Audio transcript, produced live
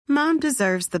Mom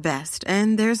deserves the best,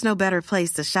 and there's no better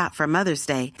place to shop for Mother's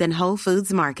Day than Whole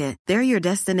Foods Market. They're your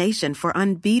destination for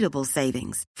unbeatable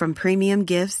savings, from premium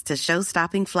gifts to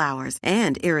show-stopping flowers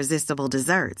and irresistible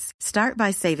desserts. Start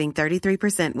by saving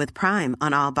 33% with Prime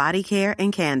on all body care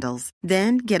and candles.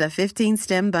 Then get a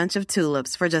 15-stem bunch of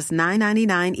tulips for just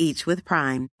 $9.99 each with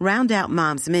Prime. Round out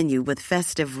Mom's menu with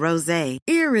festive rosé,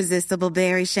 irresistible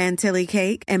berry chantilly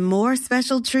cake, and more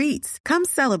special treats. Come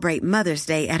celebrate Mother's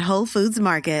Day at Whole Foods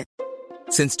Market.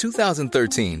 Since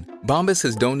 2013, Bombas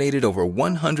has donated over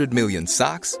 100 million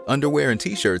socks, underwear, and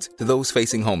T-shirts to those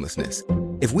facing homelessness.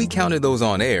 If we counted those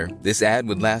on air, this ad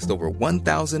would last over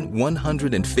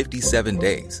 1,157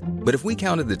 days. But if we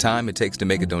counted the time it takes to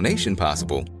make a donation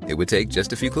possible, it would take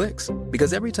just a few clicks.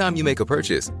 Because every time you make a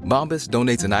purchase, Bombas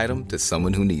donates an item to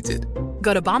someone who needs it.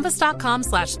 Go to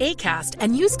bombas.com/ACAST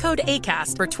and use code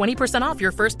ACAST for 20% off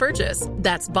your first purchase.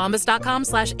 That's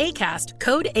bombas.com/ACAST,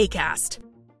 code ACAST.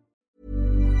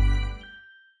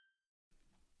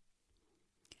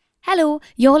 Hello,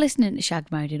 you're listening to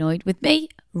Shagged, Married Annoyed with me,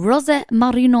 Rosa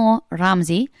Marino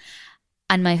Ramsey,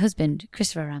 and my husband,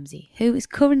 Christopher Ramsey, who is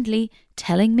currently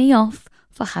telling me off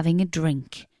for having a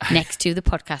drink next to the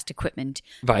podcast equipment.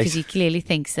 Right. Because he clearly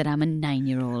thinks that I'm a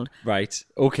 9-year-old. Right,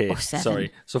 okay, Or 7.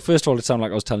 sorry. So first of all, it sounded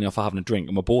like I was telling you off for having a drink,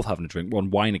 and we're both having a drink. We're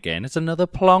on wine again. It's another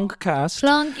Plonkcast.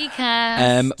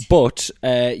 Plonkycast. But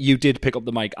you did pick up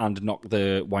the mic and knock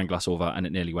the wine glass over, and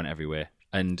it nearly went everywhere.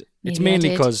 And it's Maybe I mainly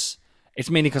did. because... It's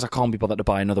mainly because I can't be bothered to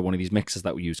buy another one of these mixers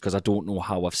that we use because I don't know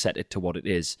how I've set it to what it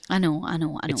is. I know.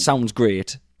 It sounds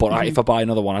great, but if I buy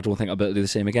another one, I don't think I'll be able to do the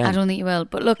same again. I don't think you will.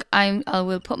 But look, I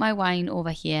will put my wine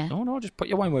over here. No, just put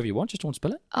your wine wherever you want. Just don't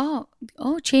spill it. Oh,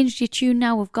 changed your tune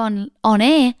now. We've gone on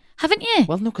air, haven't you?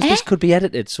 Well, no, because this could be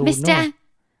edited, so Mr. no.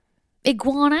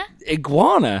 Iguana?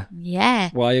 Iguana?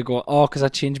 Yeah. Why you go, because I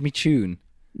changed my tune.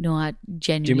 No, I Do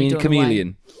genuinely you mean don't know why.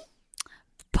 chameleon?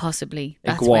 Possibly.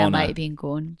 That's where I Iguana. might have been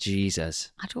going.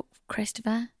 Jesus. I don't,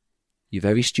 Christopher. You're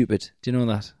very stupid. Do you know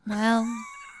that? Well,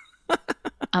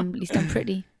 at least I'm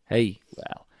pretty. Hey,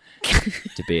 well,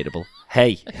 debatable.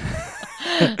 Hey.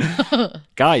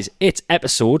 Guys, it's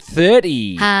episode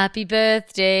 30. Happy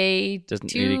birthday Doesn't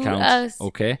to really count. us.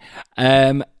 Okay.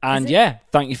 And yeah,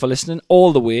 thank you for listening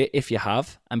all the way if you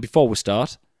have. And before we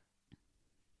start,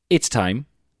 it's time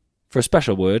for a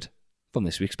special word from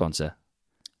this week's sponsor.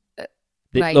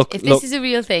 Right, if this is a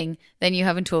real thing, then you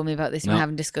haven't told me about this and No. we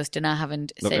haven't discussed and I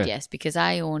haven't said yes because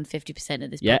I own 50%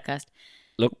 of this Yeah. podcast.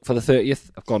 Look, for the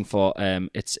 30th, I've gone for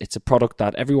it's a product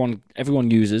that everyone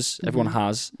uses, everyone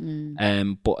has,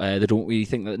 but they don't really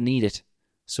think that they need it.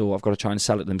 So I've got to try and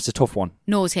sell it to them. It's a tough one.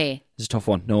 Nose hair. It's a tough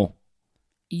one. No.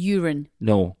 Urine.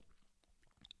 No.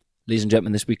 Ladies and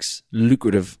gentlemen, this week's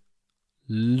lucrative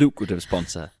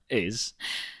sponsor is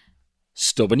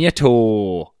Stubbing Your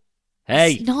Toe.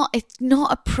 Hey. It's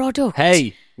not a product.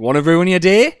 Hey, you want to ruin your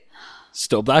day?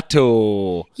 Stub that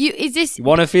toe. You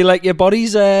want to feel like your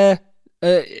body's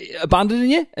abandoning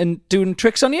you and doing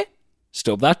tricks on you?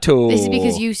 Stub that toe. This is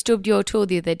because you stubbed your toe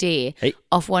the other day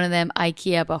off one of them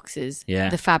IKEA boxes, Yeah.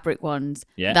 the fabric ones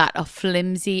Yeah. that are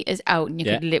flimsy as out and you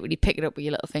Yeah. could literally pick it up with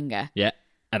your little finger. Yeah,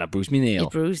 and I bruised my nail.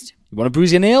 It bruised. You want to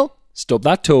bruise your nail? Stub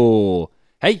that toe.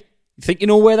 Hey, you think you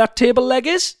know where that table leg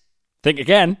is? Think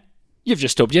again. You've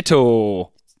just stubbed your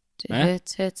toe.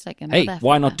 It hurts like a Hey, motherfucker.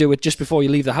 why not do it just before you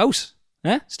leave the house?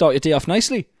 Start your day off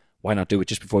nicely. Why not do it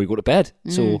just before you go to bed?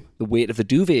 So the weight of the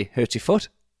duvet hurts your foot.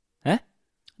 I've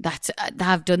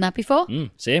done that before.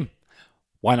 Same.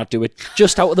 Why not do it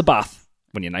just out of the bath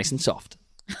when you're nice and soft?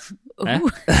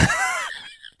 Ooh.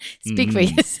 Speak for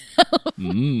yourself.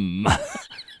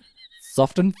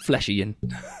 Soft and fleshy and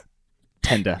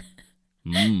tender.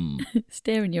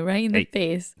 Staring you right in the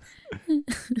face.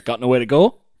 Got nowhere to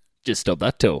go? Just stub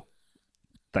that toe.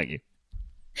 Thank you.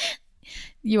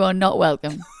 You are not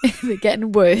welcome. They're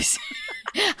getting worse.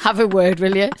 Have a word,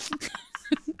 will you?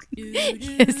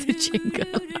 Here's the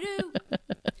jingle.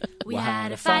 We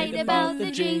had a fight about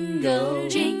the jingle.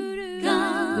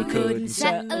 We couldn't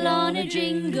settle on a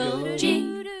jingle.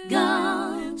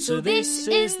 So this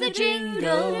is the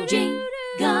jingle.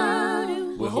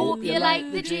 We hope you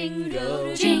like the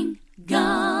jingle.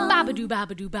 Babadoo,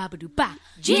 babadoo, babadoo, ba.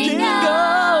 Jingle!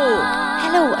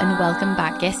 Hello and welcome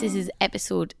back. Yes, this is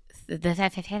episode... She's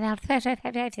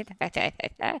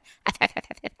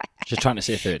trying to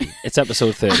say 30. It's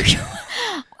episode 30.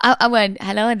 I went,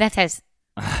 hello, and that is...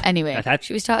 Anyway,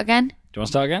 should we start again? Do you want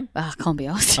to start again? Oh, can't be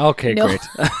asked. Okay, No. great.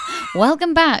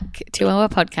 Welcome back to our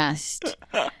podcast,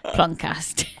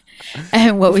 Plonkcast.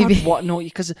 What we be? What? No,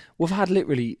 because we've had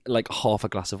literally like half a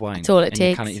glass of wine. That's all it and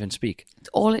takes. You can't even speak. It's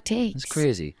all it takes. It's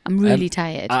crazy. I'm really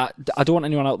tired. I don't want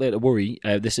anyone out there to worry.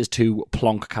 This is 2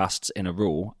 plonk casts in a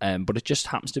row, but it just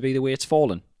happens to be the way it's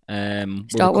fallen.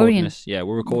 Start worrying. Yeah,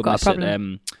 we're recording Got a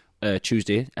this at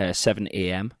Tuesday, 7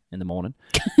 a.m. in the morning.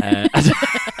 It's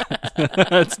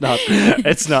not.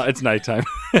 It's nighttime.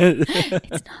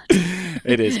 It's not.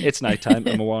 It is. It's nighttime,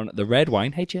 and we're on the red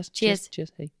wine. Hey, cheers. Cheers.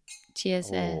 Cheers. Hey.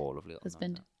 Cheers, Oh, lovely.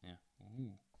 husband. Yeah. Do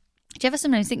you ever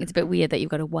sometimes think it's a bit weird that you've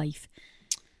got a wife?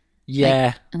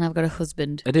 Yeah. And I've got a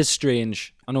husband. It is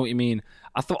strange. I know what you mean.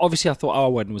 I thought our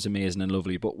wedding was amazing and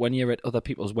lovely, but when you're at other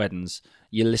people's weddings,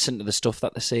 you listen to the stuff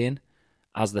that they're saying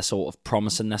as they're sort of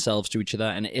promising themselves to each other,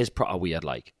 and it is pretty weird,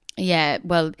 like. Yeah,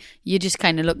 well, you just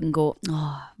kind of look and go,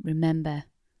 oh, remember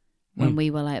when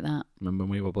we were like that? Remember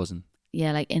when we were buzzing?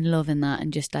 Yeah, like in love and that,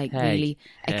 and just like really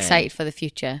excited for the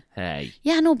future. Hey.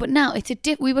 Yeah, no, but now it's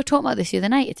we were talking about this the other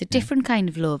night. It's a different kind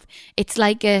of love. It's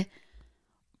like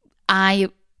I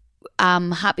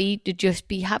am happy to just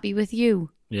be happy with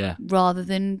you. Yeah. Rather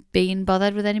than being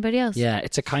bothered with anybody else. Yeah,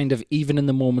 it's a kind of, even in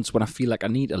the moments when I feel like I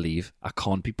need to leave, I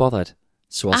can't be bothered.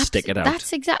 So I'll stick it out.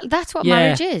 That's what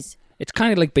marriage is. It's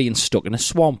kind of like being stuck in a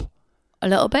swamp. A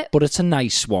little bit. But it's a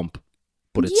nice swamp.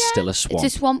 But it's still a swamp.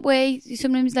 It's a swamp where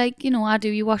sometimes, like, I do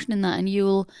your washing and that, and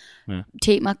you'll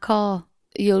take my car.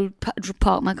 You'll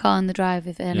park my car in the drive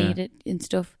if I need it and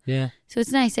stuff. Yeah. So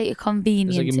it's nice, like a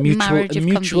convenience, it's like a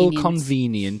mutual convenience.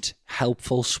 Convenient,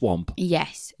 helpful swamp.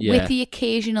 Yes. Yeah. With the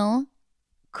occasional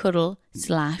cuddle/book.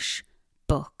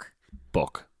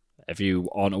 Book. If you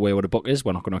aren't aware what a book is,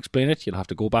 we're not going to explain it. You'll have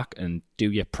to go back and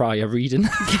do your prior reading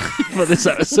for this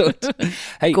episode.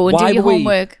 Hey, go and do your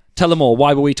homework. Tell them all,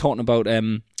 why were we talking about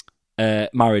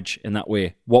marriage in that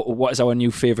way? What is our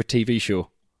new favourite TV show?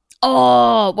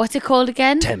 Oh, what's it called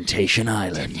again? Temptation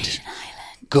Island.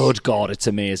 Good God, it's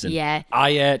amazing. Yeah.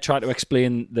 I tried to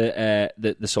explain the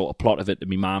sort of plot of it to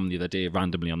my mum the other day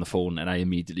randomly on the phone, and I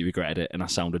immediately regretted it, and I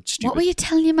sounded stupid. What were you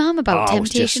telling your mum about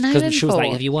Temptation Island? Because she was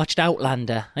like, "Have you watched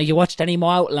Outlander? Have you watched any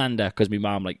more Outlander?" Because my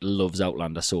mum loves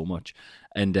Outlander so much,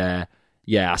 and I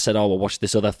said, "Oh, well, watch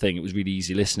this other thing." It was really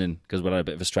easy listening because we had a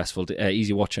bit of a stressful day,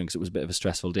 easy watching because it was a bit of a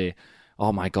stressful day.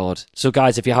 Oh my God. So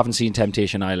guys, if you haven't seen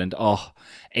Temptation Island,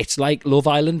 it's like Love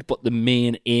Island, but the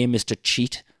main aim is to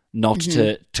cheat, not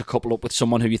to couple up with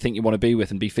someone who you think you want to be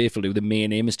with and be faithful to. The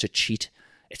main aim is to cheat.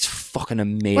 It's fucking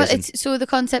amazing. Well, so the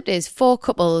concept is 4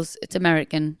 couples, it's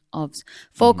American,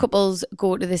 4 couples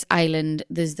go to this island.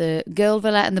 There's the girl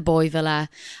villa and the boy villa,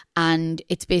 and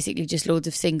it's basically just loads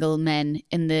of single men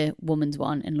in the woman's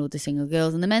one and loads of single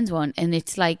girls in the men's one. And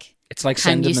it's like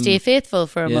can you stay faithful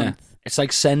for a month? It's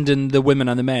like sending the women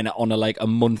and the men on a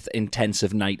month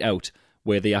intensive night out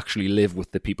where they actually live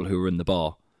with the people who are in the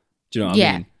bar. Do you know what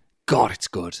I mean? God, it's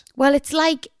good. Well, it's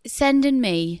like sending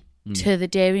me to the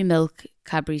Dairy Milk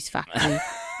Cadbury's factory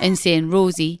and saying,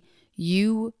 Rosie,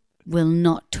 you will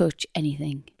not touch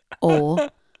anything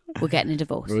or we're getting a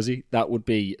divorce. Rosie, that would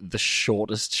be the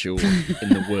shortest show in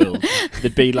the world.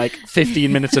 There'd be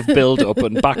 15 minutes of build-up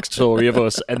and backstory of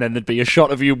us, and then there'd be a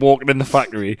shot of you walking in the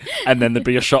factory, and then there'd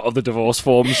be a shot of the divorce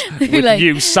forms with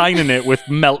you signing it with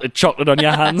melted chocolate on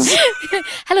your hands.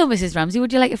 Hello, Mrs. Ramsey,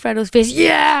 would you like a Freddo's face?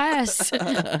 Yes!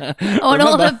 On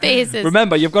all the faces.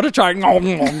 Remember, you've got to try...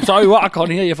 Sorry, what? I can't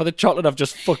hear you for the chocolate I've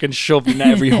just fucking shoved in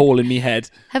every hole in my head.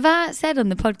 Have I said on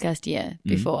the podcast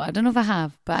before? I don't know if I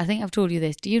have, but I think I've told you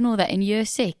this. Do you know that in year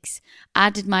 6, I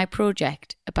did my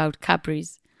project about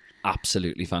Cadbury's?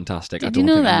 Absolutely fantastic. Did you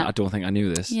know that? I don't think I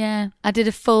knew this. Yeah, I did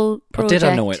a full project. Or did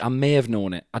I know it? I may have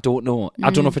known it. I don't know.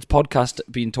 I don't know if it's podcast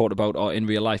being taught about or in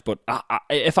real life, but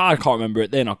if I can't remember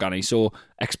it, they're not going to. So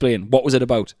explain. What was it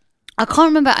about? I can't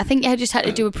remember. I think I just had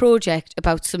to do a project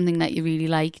about something that you really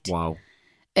liked. Wow.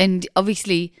 And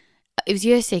obviously, it was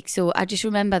year 6, so I just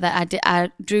remember that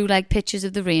I drew pictures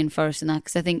of the rainforest and that,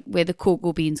 because I think where the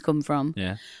cocoa beans come from.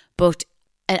 Yeah. But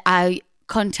I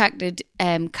contacted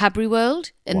Cadbury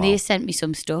World, and they sent me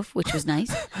some stuff, which was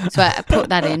nice. So I put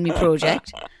that in my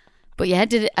project. But yeah,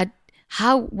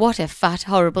 what a fat,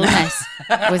 horrible mess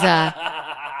was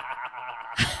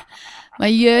my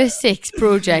year 6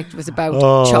 project was about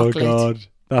chocolate. Oh, God.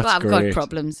 That's I've great. got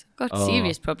problems.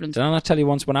 Serious problems. Did I not tell you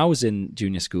once when I was in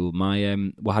junior school,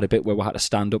 we had a bit where we had to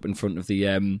stand up in front of the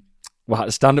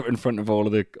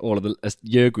all of the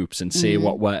year groups and say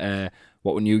what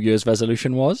New Year's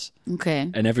resolution was. Okay.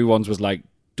 And everyone's was like,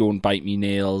 don't bite me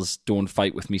nails, don't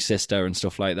fight with me sister and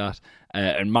stuff like that.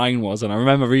 And mine was, and I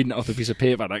remember reading it off a piece of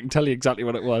paper, and I can tell you exactly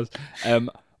what it was.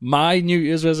 My New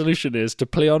Year's resolution is to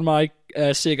play on my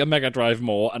Sega Mega Drive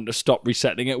more and to stop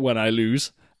resetting it when I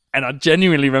lose. And I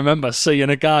genuinely remember seeing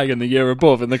a guy in the year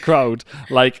above in the crowd,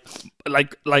 like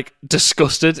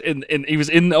disgusted. He was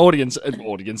in the audience.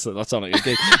 That's not like a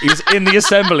gig. He was in the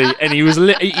assembly, and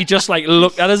he just like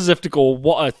looked at us as if to go,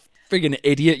 "What a friggin'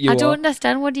 idiot you are!" I don't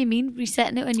understand. What do you mean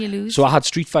resetting it when you lose? So I had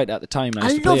Street Fighter at the time. And I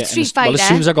used to love play it. Street Fighter. Well, as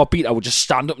soon as I got beat, I would just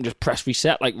stand up and just press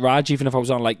reset like Raj. Even if I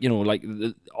was on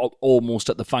almost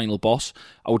at the final boss,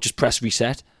 I would just press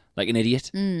reset. Like an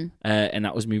idiot. And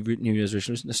that was my New Year's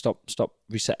resolution, to stop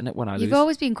resetting it when I lose. You've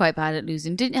always been quite bad at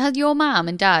losing. Had your mum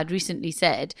and dad recently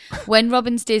said when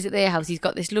Robin stays at their house, he's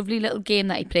got this lovely little game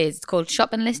that he plays. It's called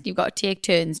Shopping List. You've got to take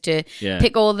turns to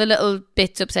pick all the little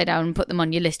bits upside down and put them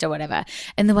on your list or whatever.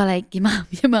 And they were like, your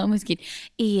mum was going,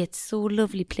 it's so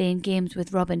lovely playing games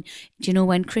with Robin. Do you know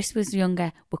when Chris was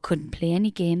younger, we couldn't play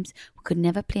any games. We could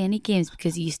never play any games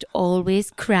because he used to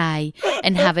always cry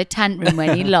and have a tantrum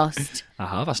when he lost.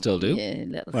 I still do.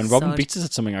 Yeah, when Robin beats us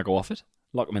at something, I go off it.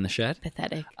 Lock him in the shed.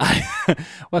 Pathetic. Well,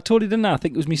 I totally didn't. I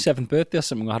think it was my 7th birthday or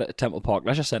something. I had it at Temple Park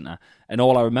Leisure Centre, and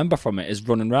all I remember from it is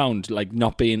running around, like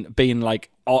not being like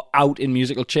out in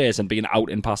musical chairs and being out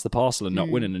in Past the Parcel and not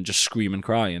winning and just screaming,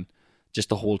 crying, just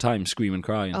the whole time screaming,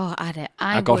 crying. Oh,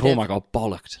 I got home, I got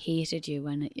bollocked. Hated you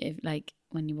when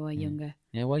you were younger.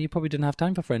 Yeah, well, you probably didn't have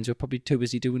time for friends. You were probably too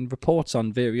busy doing reports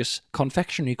on various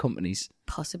confectionery companies.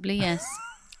 Possibly, yes.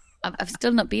 I've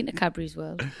still not been to Cadbury's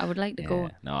World. I would like to go.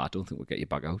 No, I don't think we'll get you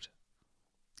back out.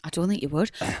 I don't think you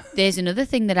would. There's another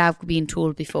thing that I've been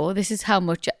told before.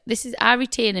 I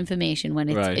retain information when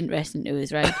it's interesting to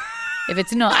us, right? If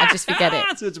it's not, I just forget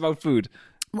it. So it's about food.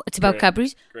 It's about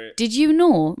Cadbury's. Great. Did you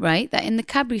know, right, that in the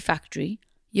Cadbury factory,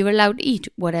 you're allowed to eat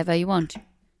whatever you want?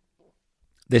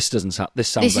 This sounds like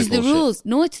This is the bullshit. rules.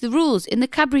 No, it's the rules. In the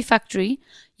Cadbury factory,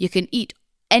 you can eat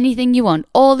anything you want,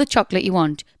 all the chocolate you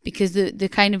want, because they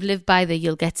kind of live by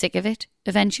you'll get sick of it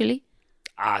eventually.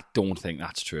 I don't think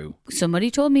that's true.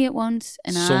 Somebody told me it once,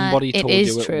 and it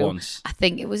is true. Once. I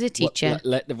think it was a teacher.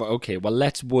 Well,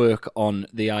 let's work on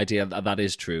the idea that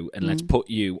is true, and let's put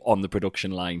you on the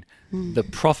production line. The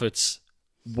profits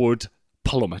would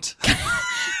plummet.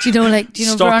 Do you know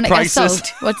Stock Veronica prices.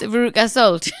 Salt? What's Veruca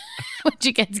Salt? When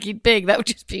she gets big, that would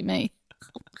just be me.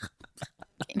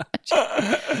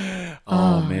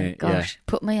 Oh mate, gosh,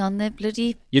 put me on the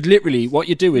bloody. You'd literally, what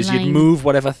you do is line. you'd move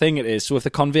whatever thing it is. So if the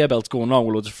conveyor belt's going on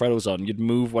with loads of Freddos on, you'd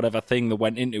move whatever thing that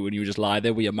went into, and you would just lie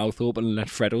there with your mouth open and let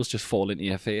Freddos just fall into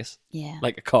your face. Yeah,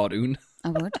 like a cartoon. I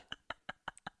would.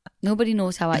 Nobody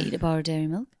knows how I eat a bar of dairy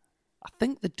milk. I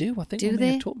think they do. I think do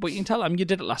they? But you can tell them you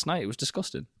did it last night. It was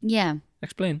disgusting. Yeah.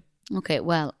 Explain. Okay.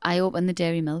 Well, I open the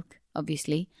dairy milk,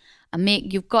 obviously, and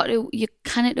you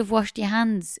cannot have washed your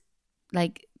hands,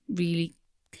 like really.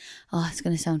 Oh, it's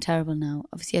going to sound terrible now.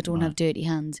 Obviously, I don't have dirty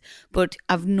hands, but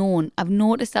I've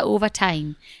noticed that over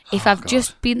time, if I've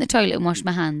just been in the toilet and washed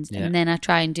my hands, and then I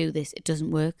try and do this, it doesn't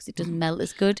work because it doesn't melt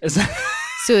as good.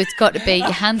 So it's got to be,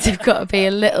 your hands have got to be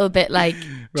a little bit like,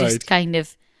 just kind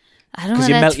of, I don't know. Because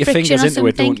you melt your fingers into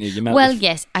it, don't you?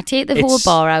 Yes, I take the whole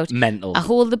bar out. Mental. I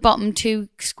hold the bottom 2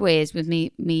 squares with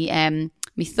me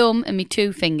thumb and me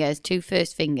 2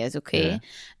 first fingers, okay? Yeah.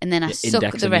 And then I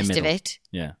suck the rest of it.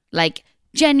 Yeah. Like,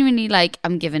 genuinely, like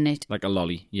I'm giving it like a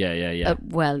lolly. Yeah.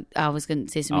 Well, I was going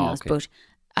to say something else, but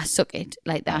I suck it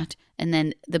like that, and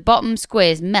then the bottom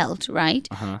squares melt, right?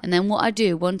 And then what I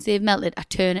do once they've melted, I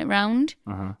turn it round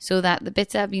so that the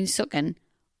bits I've been sucking,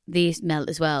 they melt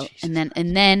as well. Jesus.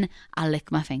 And then I lick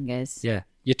my fingers. Yeah,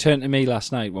 you turned to me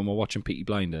last night when we were watching Peaky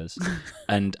Blinders,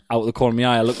 and out of the corner of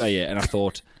my eye, I looked at you and I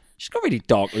thought, she's got really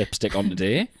dark lipstick on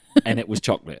today, and it was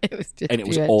chocolate, it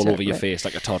was all over your face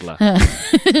like a toddler.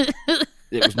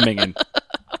 It was minging.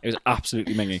 It was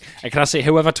absolutely minging. And can I say,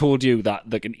 whoever told you that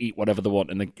they can eat whatever they want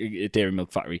in the dairy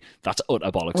milk factory, that's utter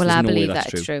bollocks. Well, There's I no believe way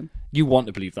that's that's true. You want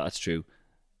to believe that's true.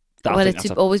 Well, it's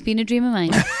always been a dream of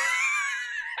mine.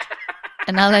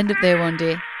 And I'll end up there one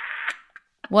day.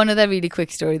 One other really quick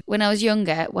story. When I was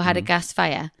younger, we had a gas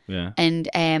fire. Yeah. And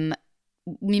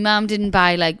my mum didn't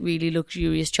buy like really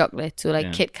luxurious chocolate. So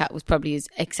like Kit Kat was probably as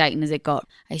exciting as it got.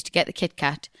 I used to get the Kit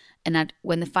Kat. And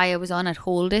when the fire was on, I'd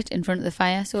hold it in front of the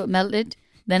fire so it melted.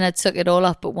 Then I'd suck it all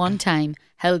up. But one time,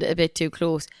 held it a bit too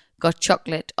close, got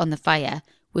chocolate on the fire,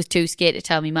 was too scared to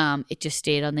tell me mum, it just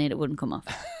stayed on there and it wouldn't come off.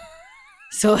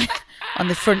 So on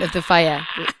the front of the fire,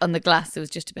 on the glass, there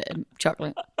was just a bit of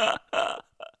chocolate.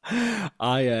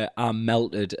 I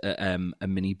melted a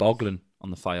mini boglin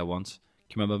on the fire once.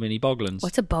 Can you remember mini boglins?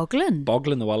 What's a boglin?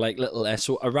 Boglin, they were like little...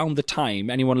 so around the time,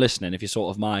 anyone listening, if you're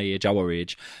sort of my age, our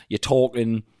age, you're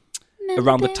talking...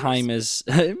 around the time as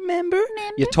remember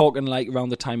you're talking like around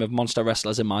the time of Monster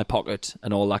Wrestlers in My Pocket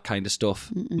and all that kind of stuff.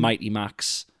 Mighty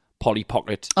Max, Polly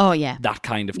Pocket. Oh yeah. That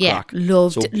kind of Yeah, crack.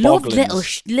 loved So Boglins,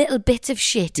 Boglins, little bits of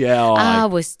shit. Yeah,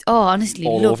 honestly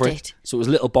all loved over it. So it was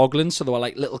little Boglins, so they were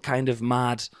like little kind of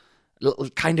mad, little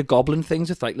kind of goblin things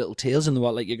with like little tails, and they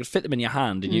were like you could fit them in your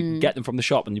hand, and you could get them from the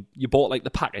shop, and you bought like the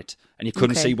packet, and you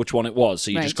couldn't Okay. see which one it was,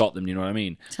 so you Right. just got them. You know what I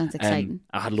mean? Sounds exciting.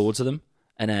 I had loads of them,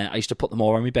 and I used to put them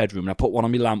all around my bedroom, and I put one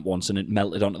on my lamp once, and it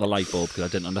melted onto the light bulb because I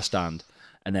didn't understand.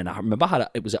 And then I remember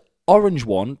it was an orange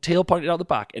one, tail pointed out the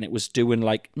back, and it was doing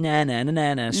like na na na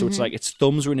na na. So it's like its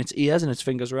thumbs were in its ears and its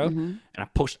fingers were out. And I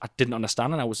didn't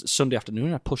understand, and I was Sunday afternoon,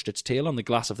 and I pushed its tail on the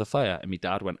glass of the fire, and my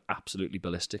dad went absolutely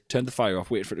ballistic. Turned the fire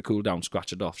off, waited for it to cool down,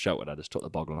 scratched it off, shouted, I just took the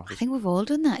boglin off. I think we've all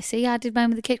done that. See, I did mine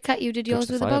with the Kit Kat. You did yours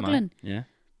Touched the with a fire, boglin. man. Yeah,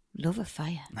 Love a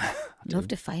fire.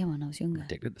 Loved a fire when I was younger.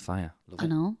 addicted to the fire. Love I it.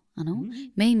 know.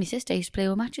 Me and my sister used to play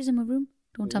with matches in my room.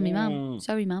 Don't tell me, mum.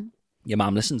 Sorry, mum. Your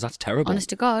mum listens. That's terrible. Honest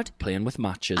to God, Playing with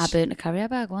matches. I burnt a carrier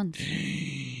bag once.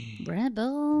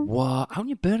 Rebel. What? How can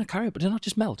you burn a carrier? But did it not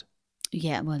just melt?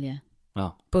 Yeah, well, yeah.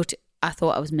 Oh, But I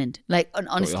thought I was mint. Like,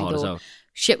 honestly, heart is though, out.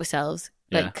 shit ourselves.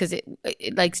 Like, Yeah. because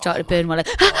it like started burning. We're like,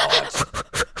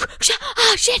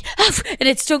 shit. And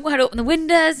it stunk. We had to open the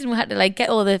windows and we had to like get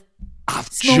all the I've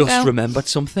smoke just out. remembered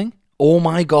something. Oh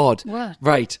my God. What?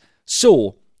 Right.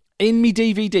 So, in me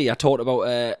DVD, I talked about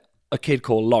a kid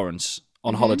called Lawrence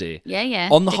on holiday. Mm-hmm. Yeah.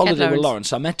 On the Dickhead holiday with Lawrence. Lawrence.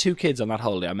 So I met two kids on that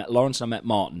holiday. I met Lawrence and I met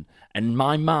Martin. And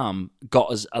my mum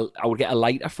got us, I would get a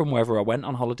lighter from wherever I went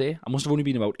on holiday. I must have only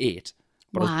been about 8.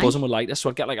 But I Why? was buzzing with lighters. So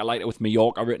I'd get like a lighter with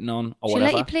Mallorca written on or She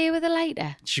whatever. let you play with a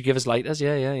lighter. She'd give us lighters.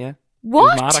 Yeah. It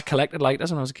What? was mad. I collected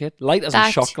lighters when I was a kid. Lighters That-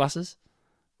 and shot glasses.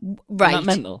 Isn't Right. that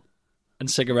mental? And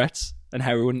cigarettes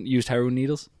and used heroin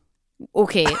needles.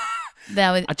 Okay.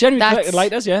 Now, I genuinely collected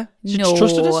lighters, yeah. She No.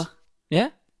 trusted us. Yeah.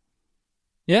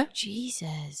 Yeah.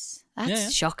 Jesus. That's Yeah.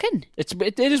 shocking.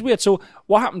 It is weird. So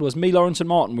what happened was me, Lawrence and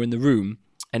Martin were in the room,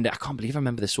 and I can't believe I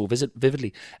remember this so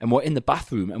vividly. And we're in the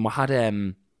bathroom, and we had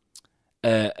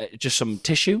just some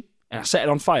tissue, and I set it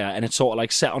on fire, and it sort of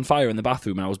like set on fire in the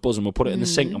bathroom, and I was buzzing. We put it in the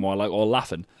sink, and we we're like all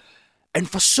laughing. And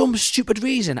for some stupid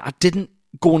reason, I didn't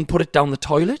go and put it down the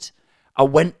toilet. I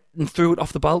went and threw it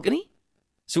off the balcony.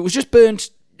 So it was just burnt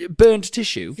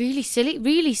tissue. Really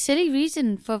silly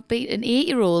reason for being an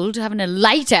 8-year-old having a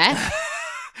lighter.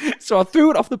 So I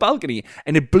threw it off the balcony,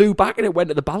 and it blew back, and it went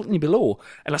to the balcony below.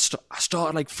 And I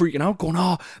started like freaking out, going,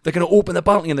 "Oh, they're going to open the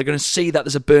balcony, and they're going to see that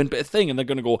there's a burnt bit of thing, and they're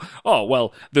going to go, oh,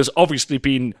 well, there's obviously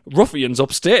been ruffians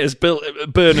upstairs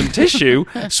burning tissue."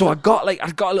 So I got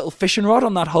a little fishing rod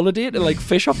on that holiday to like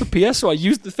fish off the pier. So I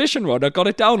used the fishing rod. I got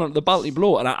it down on the balcony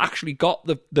below, and I actually got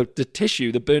the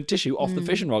tissue, the burnt tissue, off the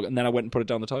fishing rod, and then I went and put it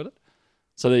down the toilet.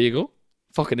 So there you go.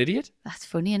 Fucking idiot. That's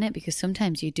funny, isn't it? Because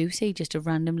sometimes you do see just a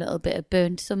random little bit of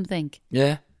burnt something.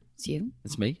 Yeah. It's you.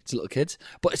 It's me. It's little kids.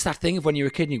 But it's that thing of when you're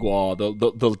a kid and you go, oh,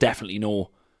 they'll definitely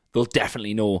know. They'll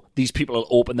definitely know. These people will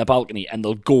open their balcony and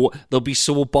they'll be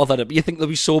so bothered. You think they'll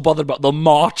be so bothered about? They'll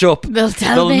march up. They'll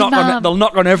tell me, Mum. They'll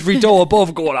knock on every door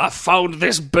above going, I found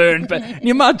this burned bit. Can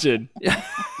you imagine?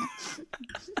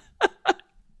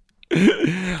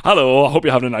 Hello, I hope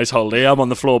you're having a nice holiday. I'm on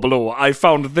the floor below. I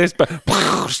found this bit.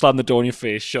 Slam the door in your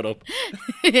face. Shut up.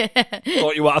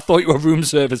 I thought you were room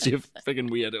service, you friggin'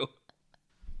 weirdo.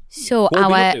 So What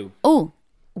have you been up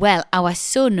to? our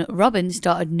son Robin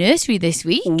started nursery this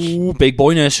week. Ooh, big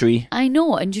boy nursery. I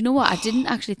know, and you know what? I didn't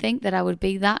actually think that I would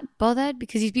be that bothered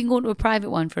because he's been going to a private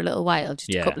one for a little while,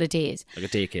 just Yeah. a couple of days. Like a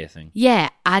daycare thing. Yeah,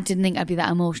 I didn't think I'd be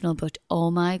that emotional, but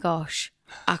oh my gosh,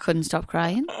 I couldn't stop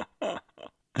crying.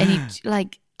 And he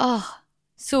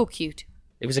so cute.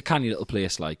 It was a canny little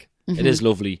place, like. Mm-hmm. It is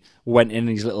lovely. We went in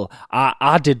these little...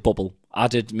 I did bubble.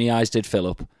 My eyes did fill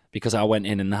up because I went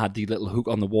in and they had the little hook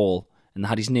on the wall and they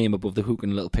had his name above the hook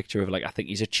and a little picture of, like, I think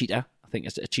he's a cheetah. I think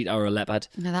it's a cheetah or a leopard.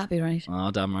 No, that'd be right.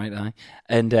 Oh, damn right, aye.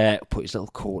 And put his little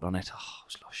coat on it. Oh, it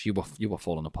was lush. You were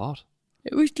falling apart.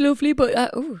 It was lovely,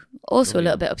 but also a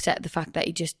little bit upset at the fact that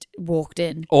he just walked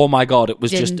in. Oh my God, it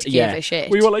was Didn't just, give yeah. a shit.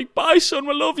 We were like, bye son,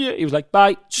 we love you. He was like,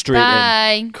 bye, straight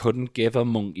Bye. in. Couldn't give a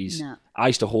monkeys. No. I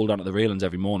used to hold on to the railings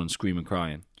every morning, screaming,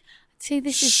 crying. See,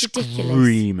 this is ridiculous.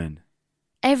 Screaming.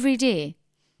 Every day.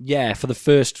 Yeah, for the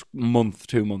first month,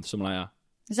 2 months, something like that.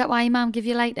 Is that why your mum give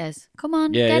you lighters? Come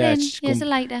on, Yeah, get yeah, in. it's Here's come-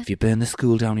 a lighter. If you burn the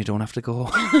school down, you don't have to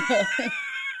go.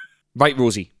 Right,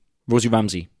 Rosie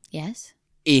Ramsey, Yes.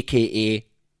 a.k.a.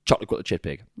 Chocolate Quilted Chit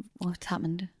Pig. What's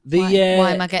happened? The,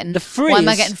 why am I getting the Why am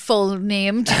I phrase- getting full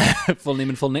named? Full name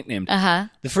and full nickname. Uh-huh.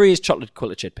 The phrase Chocolate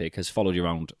Quilted Chit Pig has followed you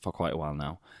around for quite a while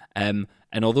now. And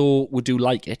although we do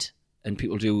like it, and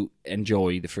people do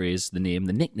enjoy the phrase, the name,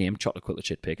 the nickname, Chocolate Quilted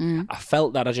Chit Pig, I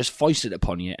felt that I just foisted it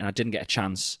upon you and I didn't get a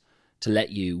chance to let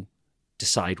you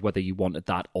decide whether you wanted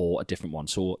that or a different one.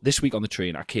 So this week on the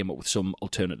train, I came up with some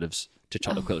alternatives to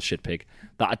chocolate quilted shit pig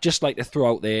that I'd just like to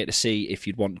throw out there to see if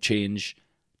you'd want to change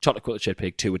chocolate quilted shit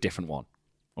pig to a different one.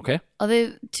 Okay? Are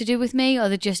they to do with me or are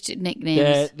they just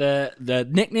nicknames? The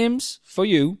nicknames for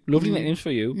you, lovely nicknames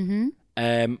for you,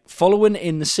 following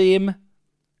in the same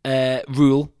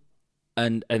rule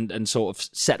and sort of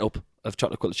setup of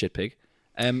chocolate quilted shit pig.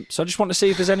 So I just want to see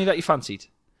if there's any that you fancied.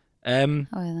 Oh,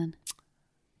 well then.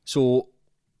 So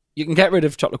you can get rid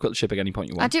of chocolate quilted shit pig at any point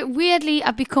you want. I do. Weirdly,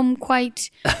 I've become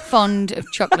quite fond of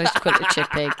chocolate quilted shit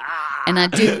pig, and I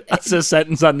do. That's a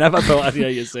sentence I never thought I'd hear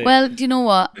you say. Well, do you know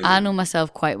what? I know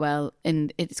myself quite well,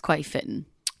 and it's quite fitting.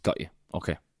 Got you.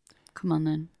 Okay. Come on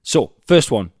then. So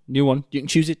first one, new one. You can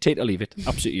choose it, take it or leave it.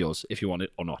 Absolutely yours if you want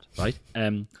it or not. Right.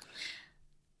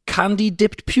 Candy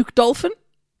dipped puke dolphin.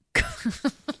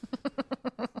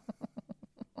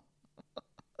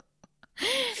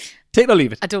 Take it or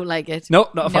leave it. I don't like it. No,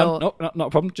 not a fan. No, not a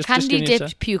problem. Just candy just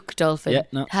dipped puke dolphin. Yeah,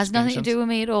 no, has nothing to do with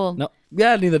me at all. No,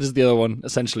 yeah, neither does the other one.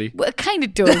 Essentially, well, it kind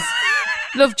of does.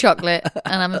 Love chocolate,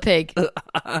 and I'm a pig.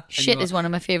 Shit is one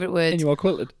of my favourite words. And you are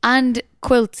quilted. And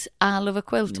quilts. I love a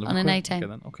quilt on a night time. Okay,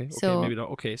 then. Okay, so, maybe not.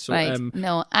 Okay, so right.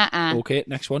 No, Okay,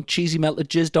 next one. Cheesy melted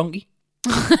jizz donkey.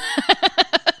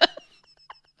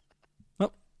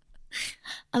 Oh.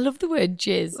 I love the word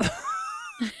jizz.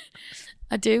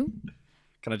 I do.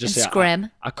 Can I just and say scram.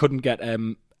 I couldn't get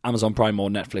Amazon Prime or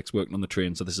Netflix working on the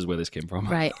train, so this is where this came from.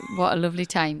 Right, what a lovely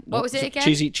time. What was it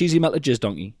again? Cheesy melted jizz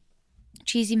donkey.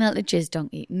 Cheesy melted jizz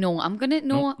donkey. No, I'm gonna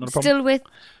not a problem. still with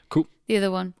cool. The other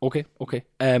one. Okay.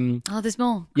 Oh, there's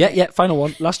more. Yeah, final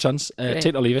one, last chance. Take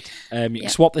it or leave it. You can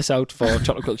swap this out for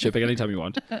chocolate quilted shit pig anytime you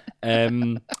want.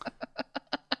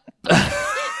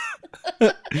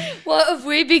 What have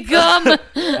we become?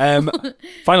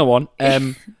 Final one.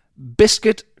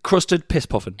 Biscuit crusted piss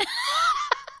puffin.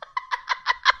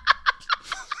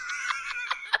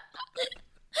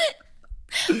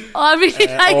 Oh, I really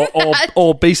like that.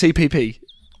 Or BCPP.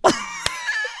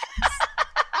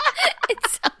 It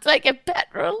sounds like a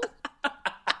petrol.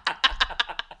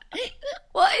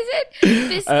 What is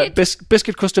it?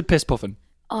 Biscuit crusted piss puffin.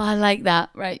 Oh, I like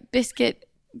that. Right, biscuit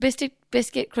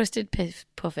crusted piss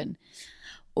puffin.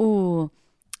 Oh,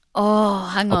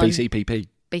 hang on. Or BCPP.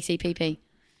 BCPP.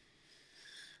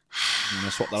 I'm going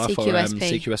to swap that out for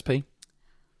CQSP.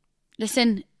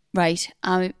 Listen, right,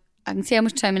 I can see how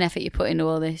much time and effort you put into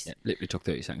all this. Yeah, literally took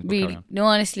 30 seconds. Really? No,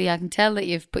 honestly, I can tell that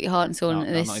you've put your heart and soul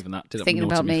into this. Not even that. Thinking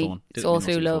about me. It's all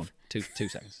through love. 2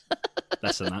 seconds.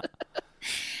 Less than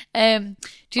that.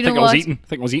 Do you know what? I think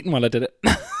I was eating while I did it.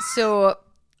 So,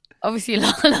 obviously, a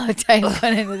lot of time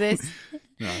went into this.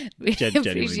 No, really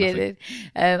appreciate it.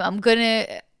 I'm going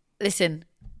to... Listen,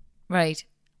 right.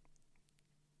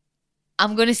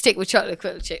 I'm going to stick with chocolate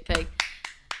quilted shit pig.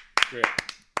 Great.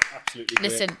 Absolutely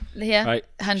great. Listen, here, right.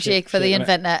 handshake for the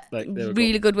inventor. Right,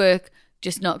 really good work,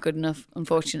 just not good enough,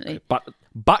 unfortunately.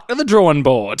 Back to the drawing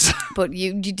board. But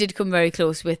you did come very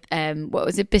close with, what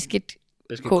was it, biscuit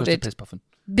crusted piss puffin.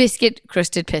 Biscuit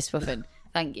crusted piss puffin.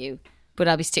 Thank you. But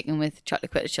I'll be sticking with chocolate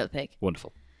quilted shit pig.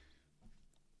 Wonderful.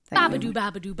 Babadoo,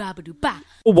 babadoo, babadoo, ba.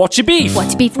 What's your beef?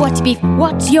 What's beef? What's beef?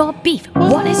 What's your beef?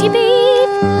 What is your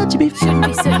beef? What's your beef? Shouldn't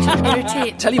be such an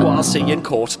irritate. Tell you what, I'll see you in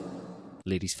court.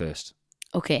 Ladies first.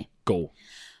 Okay. Go.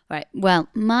 Right. Well,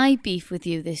 my beef with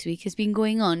you this week has been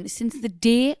going on since the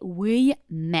day we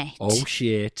met. Oh,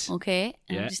 shit. Okay.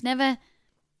 And Yeah. I've just never...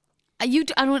 I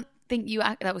don't think you...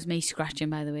 That was me scratching,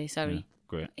 by the way. Sorry. Yeah,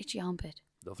 great. Itchy armpit.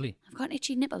 Lovely. I've got an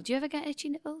itchy nipple. Do you ever get itchy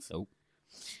nipples? No.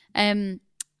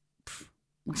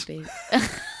 Must be.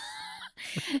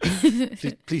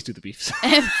 please do the beefs.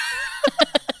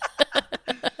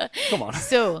 Come on.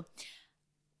 So,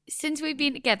 since we've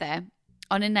been together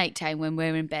on a night time when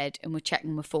we're in bed and we're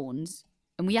checking our phones,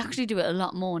 and we actually do it a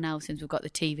lot more now since we've got the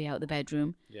TV out of the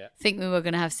bedroom. Yeah. Think we were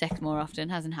going to have sex more often.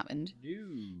 Hasn't happened.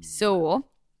 No. So,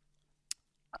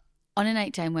 on a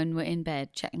night time when we're in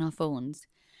bed checking our phones,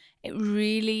 it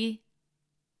really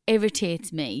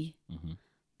irritates me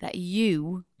that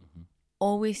you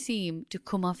always seem to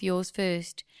come off yours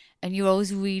first, and you're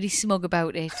always really smug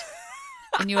about it.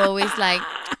 And you're always like,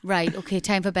 right, okay,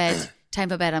 time for bed.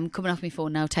 I'm coming off my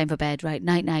phone now. Time for bed. Right,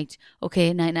 night.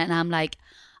 Okay, night. And I'm like,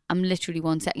 I'm literally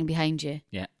 1 second behind you.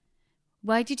 Yeah.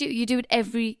 Why do you do it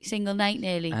every single night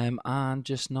nearly? I'm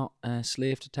just not a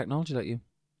slave to technology like you.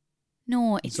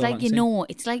 No, it's like you know.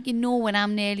 It's like you know when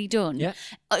I'm nearly done. Yeah.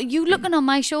 Are you looking on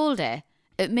my shoulder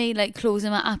at me like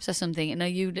closing my apps or something, and are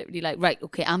you literally like, right,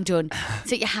 okay, I'm done?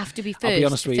 So you have to be first. I'll be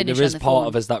honest with you, finish there is on the part phone.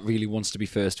 of us that really wants to be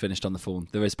first finished on the phone.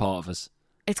 There is part of us.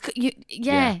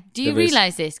 Yeah. Do you there is.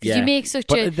 realise this? Because Yeah. you make such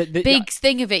But a the- big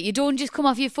thing of it. You don't just come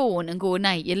off your phone and go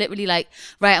night. You're literally like,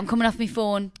 right, I'm coming off my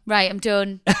phone. Right, I'm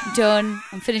done.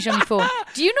 I'm finished on my phone.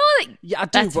 Do you know that? Yeah, I do.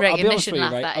 That's But I'll be honest recognition with you,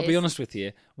 laugh, right? that I'll be is. honest with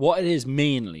you. What it is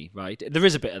mainly, right? There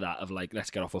is a bit of that of like, let's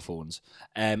get off our phones.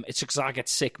 It's because I get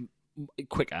sick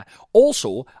quicker.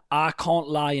 Also, I can't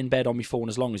lie in bed on my phone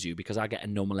as long as you because I get a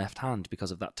numb left hand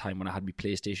because of that time when I had my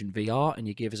PlayStation VR and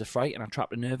you gave us a fright and I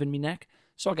trapped a nerve in my neck.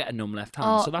 So I get a numb left hand.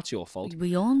 Oh, So that's your fault.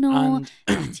 We all know And-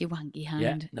 that's your wanky hand.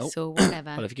 Yeah, nope. So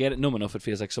whatever. Well, if you get it numb enough, it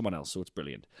feels like someone else. So it's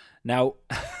brilliant. Now,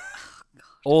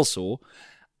 also,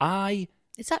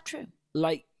 Is that true?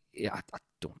 I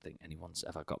don't think anyone's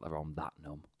ever got their arm that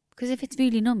numb. Because if it's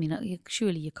really numb,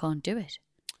 surely you can't do it.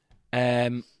 I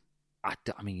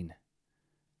mean,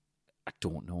 I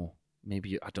don't know.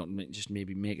 Maybe just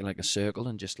maybe make it like a circle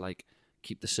and just like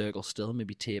keep the circle still.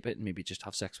 Maybe tape it and maybe just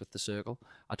have sex with the circle.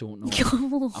 I don't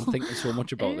know. I'm thinking so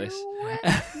much about this.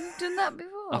 You've done that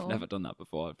before. I've never done that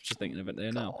before. I'm just thinking of it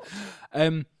there now.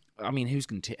 I mean, who's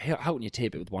going to how can you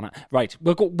tape it with one hand? Right,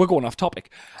 we're going off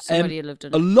topic. Somebody will have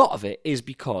done a it. lot of it is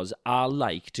because I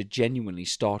like to genuinely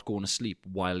start going to sleep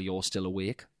while you're still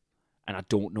awake, and I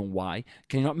don't know why.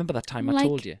 Can you not remember that time I Like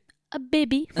told you? A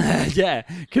baby. Yeah.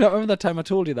 Can you not remember that time I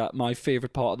told you that my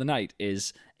favourite part of the night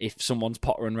is if someone's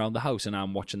pottering around the house and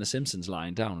I'm watching The Simpsons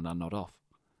lying down and I'm not off?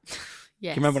 Yes. Can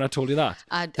you remember when I told you that?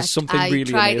 There's something I really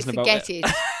tried amazing to about forget it.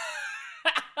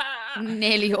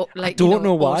 Nearly up, like I don't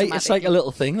know why. It's like automatically. a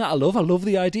little thing that I love. I love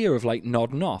the idea of like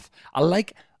nodding off. I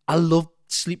love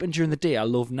sleeping during the day. I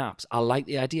love naps. I like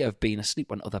the idea of being asleep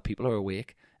when other people are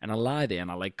awake. And I lie there and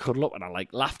I like cuddle up and I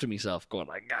like laugh to myself, going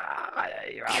like,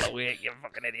 you're all awake, you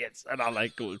fucking idiots. And I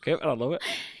like go, okay, and I love it.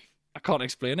 I can't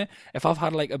explain it. If I've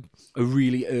had like a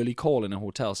really early call in a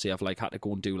hotel, say I've like had to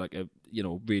go and do like a,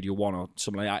 Radio 1 or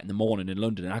something like that in the morning in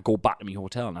London, and I go back to my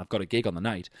hotel and I've got a gig on the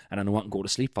night and I know I can go to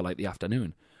sleep for like the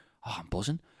afternoon. Oh, I'm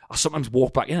buzzing. I sometimes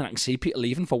walk back in and I can see people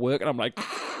leaving for work and I'm like,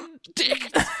 dick.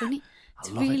 It's funny.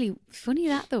 It's really funny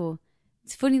that though.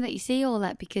 It's funny that you say all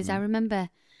that because I remember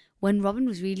when Robin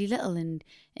was really little and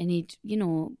he'd,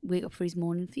 wake up for his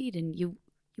morning feed and you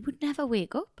would never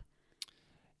wake up.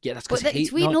 Yeah, that's But because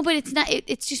it's weird. No, but it's not.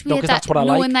 It's just weird 'cause that that's what I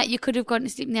knowing like. that you could have gone to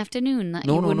sleep in the afternoon. That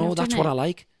No, have that's done what it. I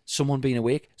like. Someone being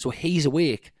awake. So he's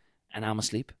awake and I'm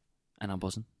asleep and I'm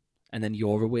buzzing. And then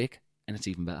you're awake and it's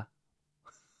even better.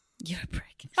 You're a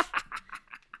prick.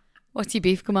 What's your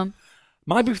beef? Come on.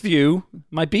 My beef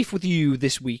with you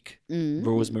this week,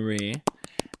 Rosemary,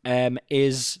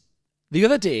 is the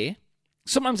other day.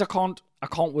 Sometimes I can't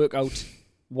work out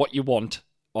what you want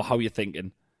or how you're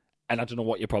thinking, and I don't know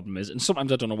what your problem is. And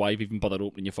sometimes I don't know why you've even bothered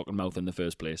opening your fucking mouth in the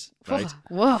first place. Right?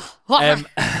 Whoa.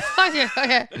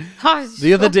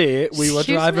 The other day we were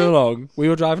Excuse driving me? along. We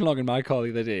were driving along in my car the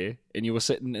other day, and you were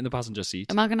sitting in the passenger seat.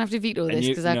 Am I going to have to veto And this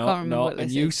you- because I no, can't remember no, what this and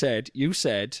is? you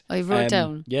said. Oh, you wrote it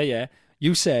down? Yeah.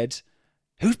 You said,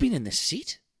 "Who's been in this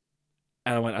seat?"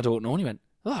 And I went, "I don't know." And you went,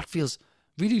 "Oh, it feels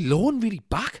really low and really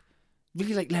back,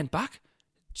 really like leant back.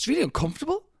 It's really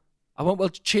uncomfortable." I went, "Well,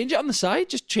 change it on the side.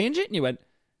 Just change it." And you went,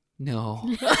 "No."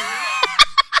 And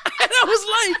I was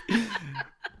like,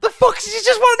 "The fuck? You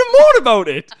just wanted to moan about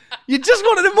it. You just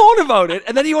wanted to moan about it,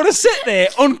 and then you want to sit there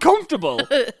uncomfortable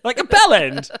like a bell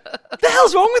end. The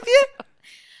hell's wrong with you?"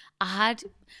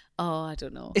 I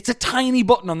don't know. It's a tiny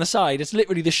button on the side. It's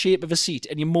literally the shape of a seat,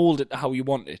 and you mould it to how you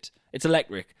want it. It's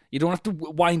electric. You don't have to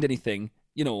wind anything.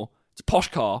 It's a posh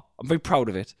car. I'm very proud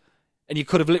of it. And you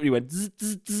could have literally went zzz,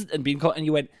 zzz, zzz, and been caught, and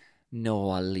you went,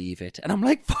 "No, I'll leave it." And I'm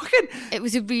like, fucking. It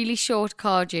was a really short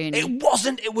car journey. It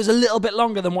wasn't. It was a little bit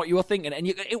longer than what you were thinking, and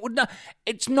it would not.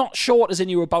 It's not short as in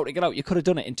you were about to get out. You could have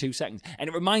done it in 2 seconds. And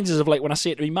it reminds us of like when I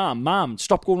say to my mum,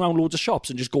 stop going around loads of shops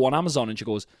and just go on Amazon. And she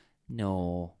goes,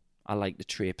 "No, I like to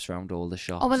traipse around all the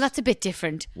shops." Oh, well, that's a bit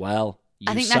different. Well,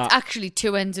 I think that's actually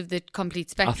two ends of the complete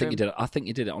spectrum. I think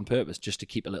you did it on purpose just to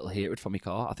keep a little hatred for my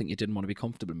car. I think you didn't want to be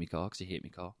comfortable in my car because you hate my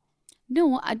car.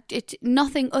 No, it's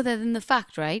nothing other than the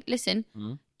fact, right? Listen,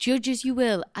 judge as you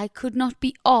will, I could not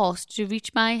be asked to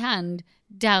reach my hand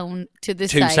down to the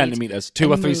 2 side. centimetres, 2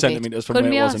 and or 3 move it. centimetres from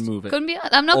Couldn't where be it was asked. and move it. Couldn't be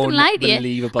asked. I'm not going to lie to you.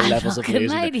 Unbelievable levels of I'm not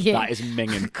gonna lie to laziness. you. That is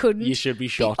minging. Couldn't You should be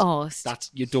shot.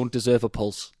 asked. You don't deserve a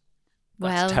pulse.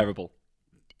 Well, That's terrible.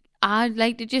 I'd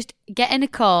like to just get in a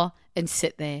car and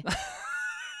sit there.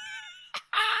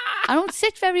 I don't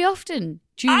sit very often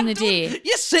during the day.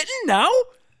 You're sitting now?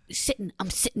 I'm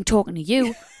sitting talking to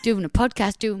you, doing a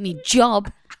podcast, doing my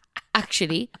job.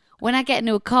 Actually, when I get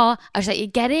into a car, I just like you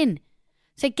get in.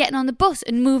 It's like getting on the bus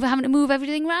and having to move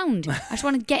everything around. I just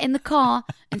want to get in the car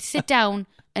and sit down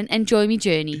and enjoy my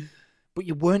journey. But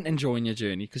you weren't enjoying your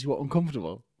journey because you were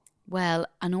uncomfortable. Well,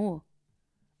 I know.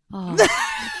 Oh,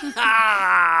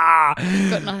 Ah!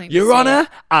 got nothing to Your say. Honour,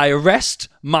 I arrest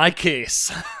my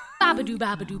case. Babadoo,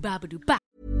 babadoo, babadoo, ba.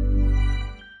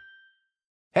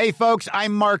 Hey, folks,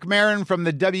 I'm Mark Maron from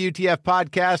the WTF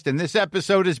Podcast, and this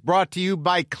episode is brought to you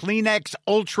by Kleenex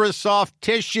Ultra Soft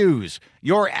Tissues,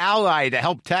 your ally to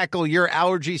help tackle your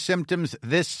allergy symptoms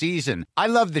this season. I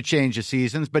love the change of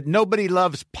seasons, but nobody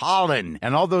loves pollen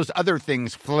and all those other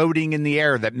things floating in the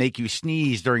air that make you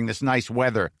sneeze during this nice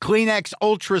weather. Kleenex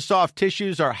Ultra Soft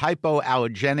Tissues are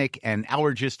hypoallergenic and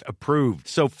allergist approved,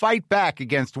 so fight back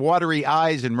against watery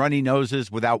eyes and runny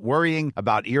noses without worrying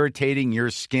about irritating your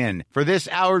skin. For this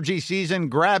allergy season,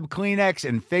 grab Kleenex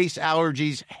and face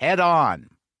allergies head on.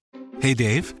 Hey,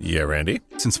 Dave. Yeah, Randy.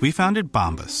 Since we founded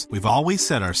Bombas, we've always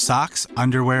said our socks,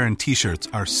 underwear, and T-shirts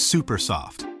are super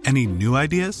soft. Any new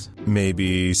ideas?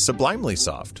 Maybe sublimely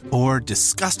soft. Or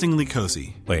disgustingly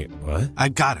cozy? Wait, what? I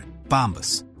got it.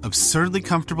 Bombas. Absurdly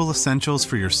comfortable essentials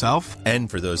for yourself And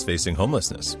for those facing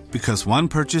homelessness. because one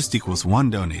purchased equals one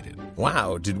donated.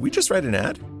 Wow, did we just write an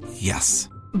ad? Yes.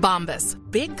 Bombas.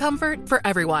 Big comfort for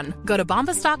everyone. Go to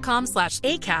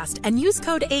bombas.com/ACAST and use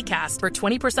code ACAST for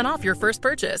 20% off your first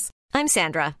purchase. I'm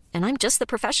Sandra, and I'm just the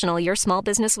professional your small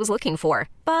business was looking for.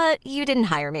 But you didn't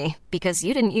hire me because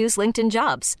you didn't use LinkedIn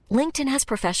Jobs. LinkedIn has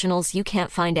professionals you can't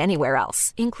find anywhere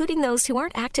else, including those who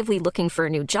aren't actively looking for a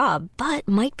new job, but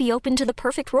might be open to the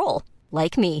perfect role,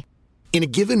 like me. In a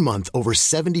given month, over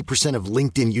 70% of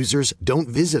LinkedIn users don't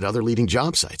visit other leading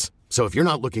job sites. So if you're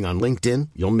not looking on LinkedIn,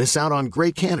 you'll miss out on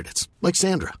great candidates like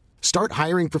Sandra. Start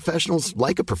hiring professionals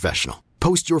like a professional.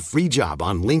 Post your free job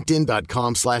on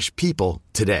linkedin.com/people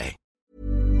today.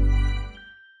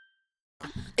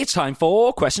 It's time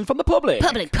for question from the public.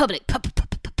 Public.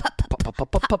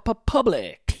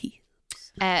 Public.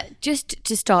 Just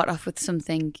to start off with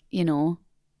something,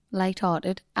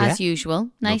 light-hearted, as usual.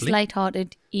 Nice, Lovely.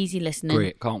 light-hearted, easy listening.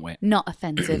 Great, can't wait. Not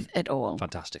offensive at all.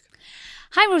 Fantastic.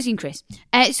 Hi, Rosie and Chris.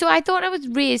 So I thought I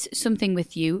would raise something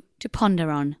with you to ponder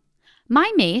on.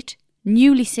 My mate,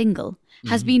 newly single,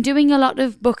 has been doing a lot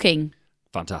of booking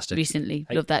Fantastic. recently.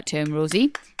 Hey. Love that term,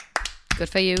 Rosie. Good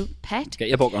for you, pet. Get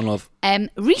your book on, love.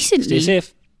 Recently, Stay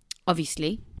safe.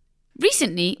 obviously.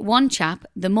 Recently, one chap,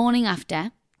 the morning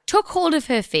after, took hold of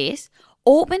her face,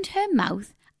 opened her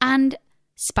mouth, and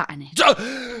spat in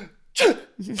it.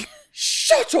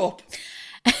 Shut up.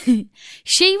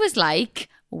 She was like,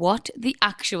 what the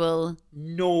actual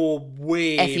No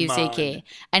way, F-U-C-K? man.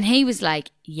 And he was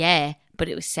like, yeah, but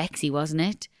it was sexy, wasn't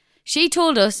it? She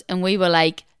told us, and we were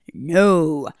like,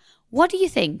 no. What do you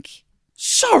think?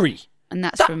 Sorry. And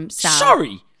that's from Sal.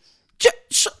 Sorry.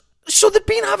 So they've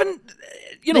been having,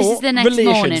 This is the next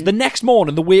relations. morning. The next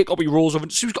morning, they wake up, he rolls over.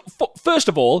 So he's got, first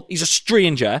of all, he's a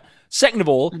stranger. Second of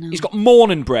all, he's got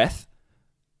morning breath.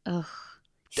 Ugh.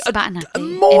 Spatting at A me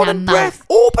in her morning breath. mouth.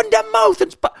 Opened her mouth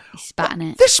and spat. He's spat in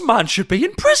it. This man should be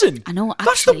in prison. I know,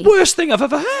 That's the actually. worst thing I've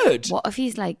ever heard. What if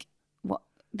he's like, what?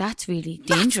 That's really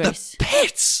That's dangerous. the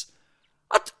pits.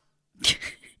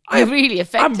 You're really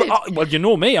affected. Well, you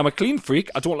know me. I'm a clean freak.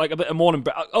 I don't like a bit of morning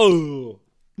breath. Oh.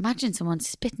 Imagine someone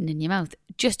spitting in your mouth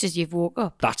just as you've woke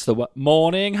up. That's the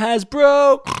morning has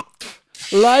broke.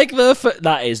 Like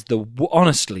that is the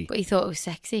honestly. But he thought it was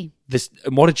sexy. This.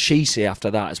 And what did she say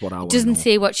after that? Is what I want. Doesn't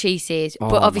say what she says, Oh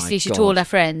but obviously my she God. told her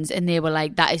friends, and they were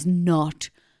like, "That is not."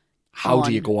 How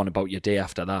do you on. go on about your day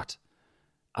after that?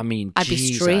 I mean, I'd be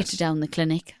straight Jesus. down the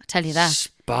clinic. I tell you that.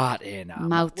 Spat in her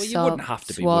Mouth Well, you wouldn't have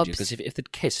to be, would you? swabs. Because if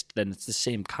they'd kissed, then it's the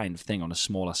same kind of thing on a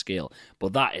smaller scale.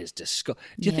 But that is disgusting.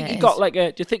 Do you Yeah, think it he got is. like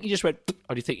a? Do you think he just went?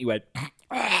 Or do you think he went?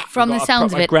 From the got a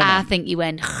sounds of proper it, gremlin. I think you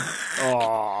went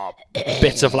Oh,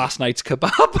 bits of last night's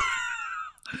kebab.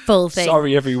 full thing.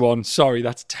 Sorry, everyone. Sorry,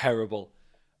 that's terrible.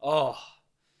 Oh,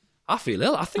 I feel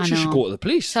ill. I think I she should know. go to the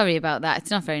police. Sorry about that.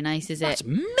 It's not very nice, is That's it?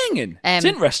 minging. It's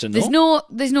interesting, There's though.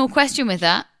 there's no question with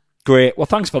that. Great. Well,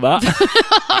 thanks for that,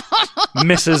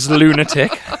 Mrs.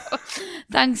 Lunatic.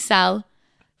 Thanks, Sal.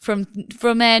 From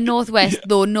Northwest,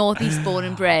 though Northeast born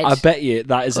and bred. I bet you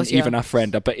that Of isn't course you even are. our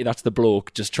friend. I bet you that's the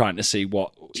bloke just trying to see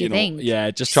what Do you know. think? Yeah,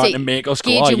 just trying See, to make us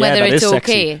go. gauging Oh, yeah, whether that it's is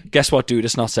sexy. okay. Guess what, dude?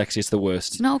 It's not sexy. It's the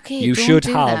worst. It's not okay. You Don't should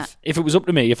do have. that. If it was up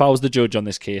to me, if I was the judge on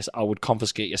this case, I would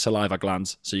confiscate your saliva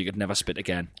glands so you could never spit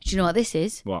again. Do you know what this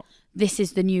is? What? This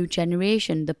is the new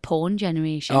generation, the porn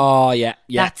generation. Oh yeah,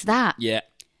 yeah. That's that. Yeah,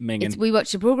 minging. We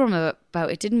watched a program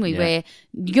about it, didn't we? Yeah. Where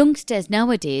youngsters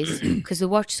nowadays, because they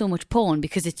watch so much porn,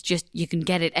 because it's just, you can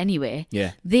get it anywhere.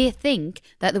 Yeah. They think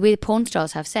that the way porn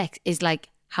stars have sex is like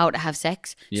how to have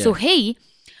sex. Yeah. So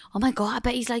oh my God, I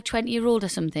bet he's like 20-year-old or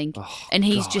something. and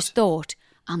he's God. just thought,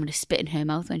 I'm going to spit in her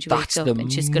mouth when she That's wakes up. the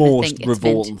And she's going to most think it's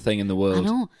revolting mint. thing in the world. I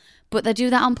know. But they do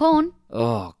that on porn.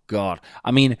 Oh God!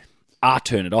 I mean, I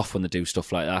turn it off when they do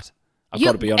stuff like that. I've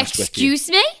got to be honest with you. Excuse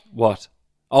me? What?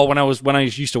 Oh, when I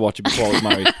used to watch it before I was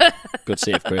married. Good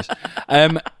save, Chris.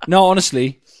 No,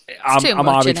 honestly, I'm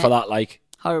married for that. Like,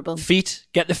 horrible. Feet,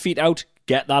 get the feet out.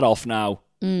 Get that off now.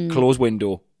 Close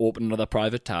window. Open another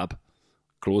private tab.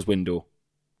 Close window.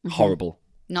 Horrible.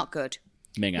 Not good.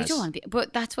 Mingers. You don't want to be,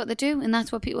 but that's what they do, and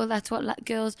that's what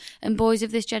girls and boys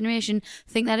of this generation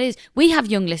think that is. We have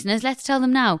young listeners. Let's tell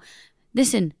them now.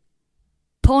 Listen,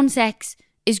 porn sex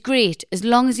is great as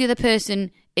long as the other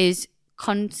person is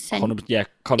consenting.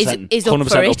 Is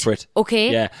 100% up for it.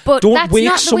 Okay, yeah. But don't that's wake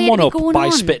not the someone way up to be going by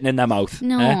on. spitting in their mouth.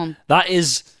 No,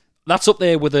 that's up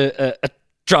there with a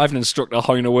driving instructor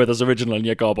hanging away with original in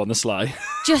your gob on the sly.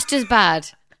 Just as bad.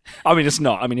 I mean, it's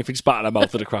not. I mean, if he spat in her mouth,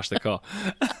 it'd have crashed the car.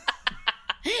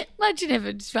 Imagine if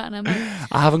it spat in her mouth.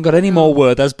 I haven't got any more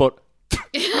Werthers, but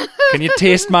can you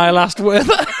taste my last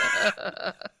Werther?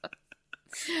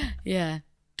 Yeah,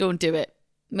 don't do it.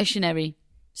 Missionary.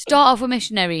 Start off with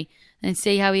missionary and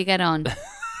see how you get on.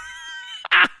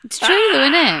 It's true though,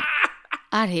 isn't it?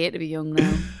 I'd hate to be young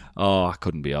now. Oh, I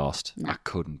couldn't be arsed. I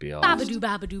couldn't be arsed. Babadoo,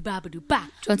 babadoo, babadoo, ba.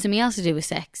 Do you want something else to do with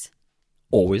sex?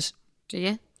 Always. Do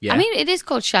you? Yeah. I mean, it is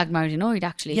called Shag Married Annoyed,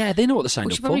 actually. Yeah, they know what they're signed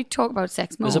We up should for. probably talk about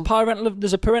sex more. There's a parental advisory.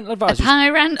 There's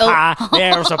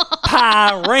There's a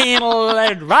parental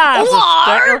advisory.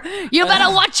 War! You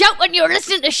better watch out when you're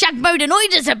listening to Shag Married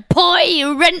Annoyed. There's a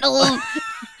parental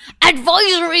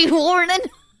advisory warning.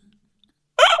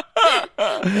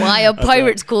 Why are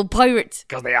pirates called pirates?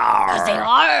 Because they are.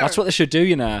 That's what they should do,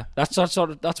 you know. That's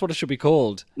what it should be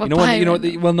called. What, you know pirate?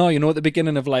 at the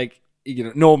beginning of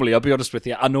normally, I'll be honest with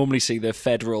you, I normally see the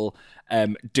federal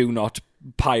do not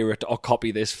pirate or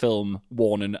copy this film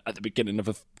warning at the beginning of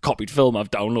a copied film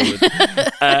I've downloaded.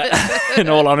 In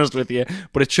all honesty with you.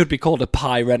 But it should be called a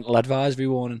parental advisory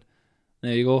warning.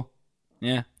 There you go.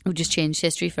 Yeah. We've just changed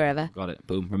history forever. Got it.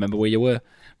 Boom. Remember where you were.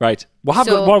 Right. What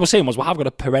I was saying was we have got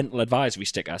a parental advisory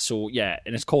sticker. So, yeah,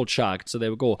 and it's called Shagged. So there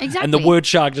we go. Exactly. And the word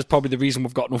Shagged is probably the reason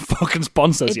we've got no fucking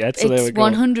sponsors yet. So there we go.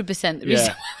 It's 100% the reason.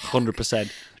 Yeah,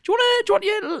 100%. Do you want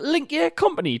to link your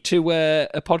company to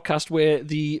a podcast where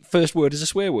the first word is a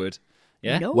swear word?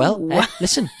 Yeah. No. Well,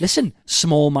 listen.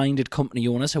 Small-minded company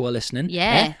owners who are listening.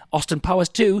 Yeah. Austin Powers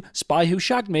 2, Spy Who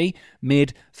Shagged Me,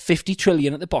 made 50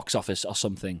 trillion at the box office or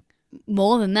something.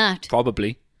 More than that.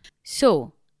 Probably.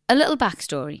 So, a little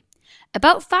backstory.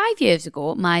 About 5 years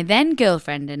ago, my then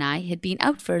girlfriend and I had been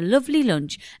out for a lovely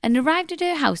lunch and arrived at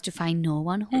her house to find no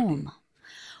one home.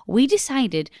 We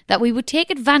decided that we would take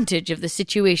advantage of the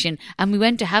situation and we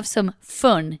went to have some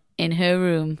fun in her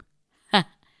room.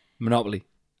 Monopoly.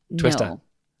 Twister. No.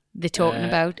 They're talking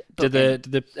about... Did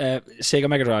the Sega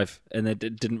Mega Drive and they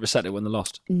didn't reset it when they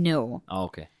lost? No. Oh,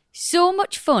 okay. So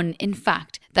much fun, in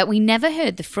fact, that we never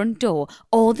heard the front door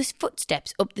or the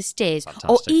footsteps up the stairs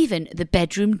or even the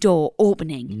bedroom door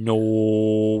opening.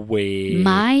 No way.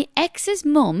 My ex's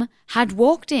mum had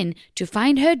walked in to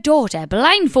find her daughter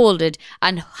blindfolded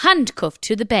and handcuffed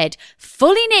to the bed,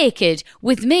 fully naked,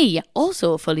 with me,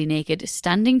 also fully naked,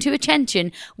 standing to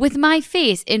attention with my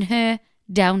face in her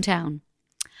downtown.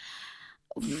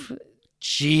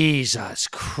 Jesus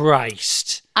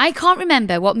Christ. I can't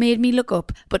remember what made me look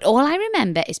up, but all I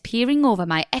remember is peering over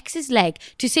my ex's leg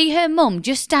to see her mum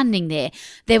just standing there.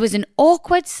 There was an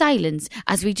awkward silence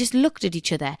as we just looked at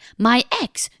each other. My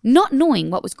ex, not knowing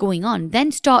what was going on,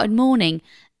 then started moaning,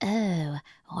 "Oh,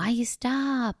 why you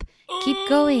stop? Keep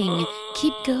going,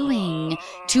 keep going."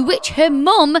 To which her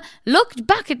mum looked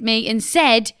back at me and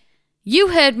said, "You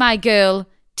heard my girl.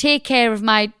 Take care of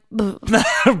my..."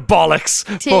 Bollocks.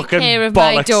 Take Fucking care of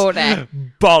bollocks. my daughter.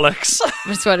 Bollocks.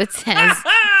 That's what it says.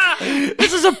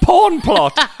 This is a porn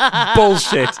plot.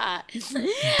 Bullshit.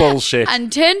 Bullshit. And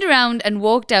turned around and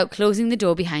walked out, closing the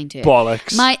door behind her.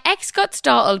 Bollocks. My ex got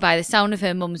startled by the sound of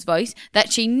her mum's voice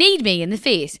that she kneed me in the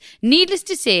face. Needless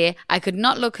to say, I could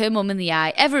not look her mum in the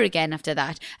eye ever again after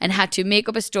that and had to make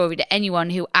up a story to anyone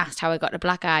who asked how I got a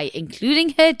black eye,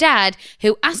 including her dad,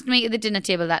 who asked me at the dinner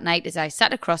table that night as I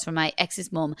sat across from my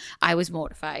ex's mum. I was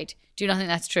mortified. Do you not think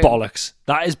that's true? Bollocks.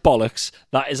 That is bollocks.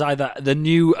 That is either the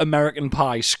new American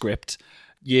Pie script.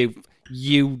 You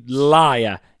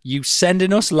liar. You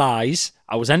sending us lies.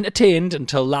 I was entertained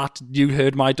until that you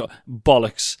heard my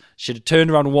bollocks. Should have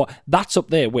turned around and what? That's up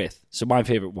there with. So my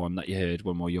favourite one that you heard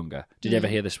when we were younger. Did you ever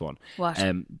hear this one? What?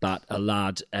 That a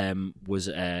lad was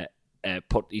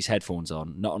put his headphones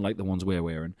on, not unlike the ones we're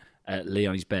wearing, lay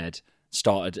on his bed,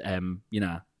 started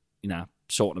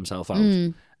sorting himself out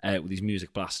with his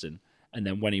music blasting, and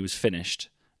then when he was finished,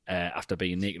 after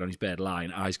being naked on his bed,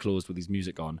 lying, eyes closed with his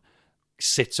music on,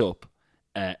 sits up,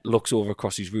 looks over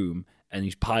across his room, and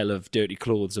his pile of dirty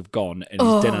clothes have gone, and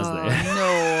his dinner's there.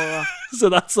 No. So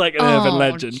that's like an urban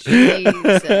legend.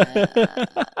 Jesus.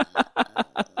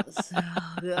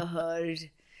 God.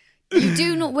 You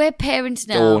do not. We're parents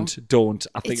now. Don't.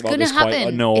 I think It's about gonna this quite.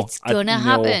 happen. No, It's gonna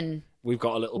happen. We've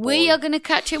got a little boy. We are going to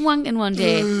catch him wanking one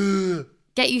day.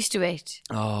 Get used to it.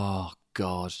 Oh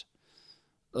God.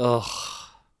 Ugh.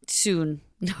 Soon.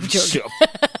 No, I'm joking.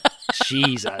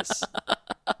 Jesus.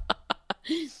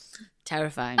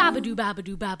 Terrifying. Babadoo,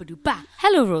 babadoo, babadoo, ba.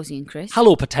 Hello, Rosie and Chris.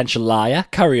 Hello, potential liar.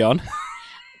 Carry on.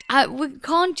 We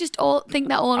can't just all think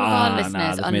that all of our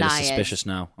listeners they've are made us liars. suspicious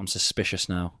now. I'm suspicious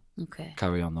now. Okay.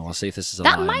 Carry on though. I'll see if this is a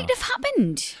That lie or might not. have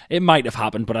happened. It might have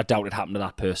happened, but I doubt it happened to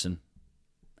that person.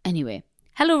 Anyway,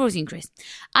 hello, Rosie and Chris.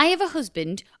 I have a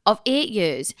husband of 8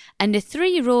 years and a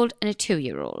 3-year-old and a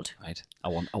 2-year-old. Right. I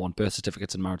want birth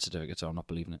certificates and marriage certificates, so I'm not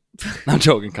believing it. I'm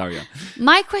joking. Carry on.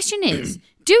 My question is,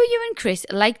 do you and Chris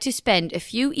like to spend a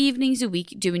few evenings a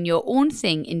week doing your own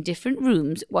thing in different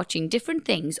rooms, watching different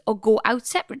things, or go out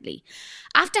separately?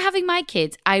 After having my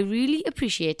kids, I really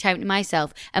appreciate time to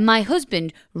myself, and my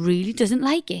husband really doesn't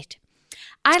like it.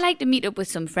 I like to meet up with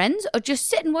some friends or just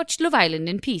sit and watch Love Island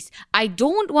in peace. I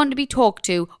don't want to be talked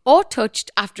to or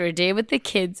touched after a day with the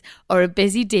kids or a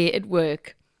busy day at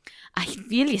work. I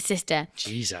feel you, sister.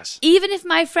 Jesus. Even if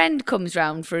my friend comes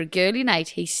round for a girly night,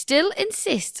 he still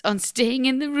insists on staying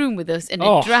in the room with us, and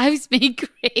it drives me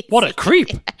crazy. What a creep.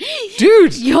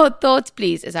 Dude. Your thoughts,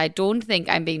 please, as I don't think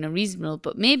I'm being unreasonable,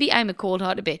 but maybe I'm a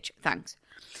cold-hearted bitch. Thanks.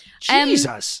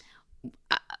 Jesus.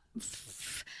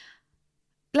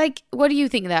 What do you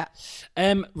think of that?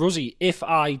 Rosie, if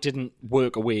I didn't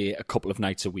work away a couple of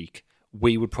nights a week,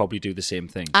 we would probably do the same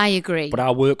thing. I agree. But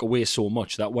I work away so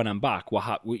much that when I'm back,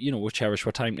 we'll cherish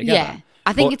our time together. Yeah.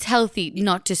 I think it's healthy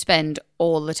not to spend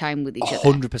all the time with each other.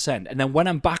 100%. And then when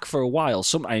I'm back for a while,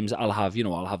 sometimes I'll have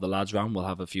the lads round, we'll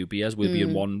have a few beers, we'll be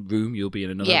in one room, you'll be in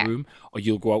another room, or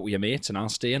you'll go out with your mates and I'll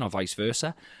stay in, or vice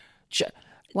versa.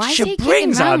 Why she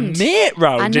brings our mate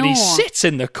round and he sits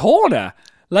in the corner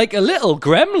like a little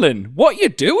gremlin. What you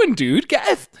doing, dude?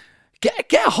 Get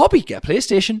a hobby, get a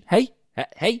PlayStation. Hey,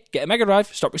 get a Mega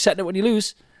Drive. Stop resetting it when you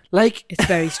lose. It's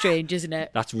very strange, isn't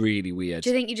it? That's really weird. Do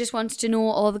you think he just wants to know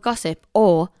all the gossip,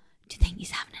 or do you think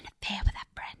he's having an affair with that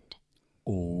friend?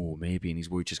 Oh, maybe, and he's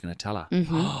worried she's going to tell her.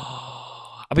 Mm-hmm.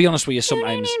 I'll be honest with you,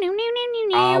 sometimes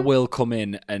I will come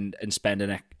in and spend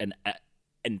an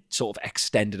sort of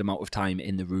extended amount of time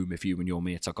in the room if you and your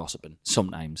mates are gossiping.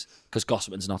 Sometimes, because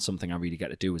gossiping's not something I really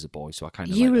get to do as a boy, so I kind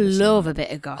of love a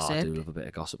bit of gossip. I do love a bit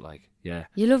of gossip, yeah.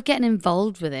 You love getting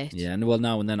involved with it. Yeah, and well,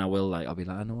 now and then I'll be like,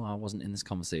 I know I wasn't in this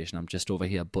conversation. I'm just over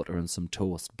here buttering some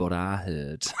toast, but I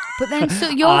heard. But then, so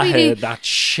you're I really heard that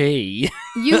she.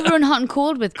 You run hot and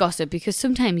cold with gossip because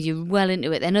sometimes you're well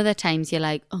into it, and other times you're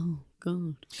like, oh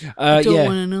God, I don't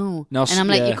want to know. No, and I'm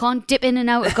like, you can't dip in and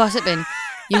out of gossiping.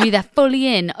 You're either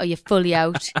fully in or you're fully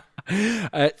out.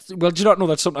 Well, do you not know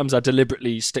that sometimes I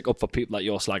deliberately stick up for people that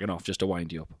you're slagging off just to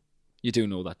wind you up? You do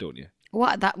know that, don't you?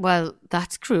 Well,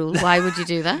 that's cruel. Why would you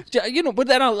do that? But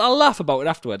then I'll laugh about it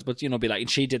afterwards. But, be like, and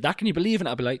she did that. Can you believe it?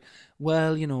 I'll be like,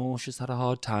 well, she's had a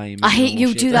hard time. I hate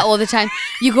you do that all the time.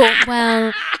 You go,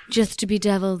 well, just to be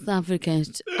devil's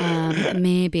advocate,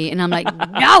 maybe. And I'm like,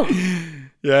 no!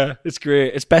 Yeah, it's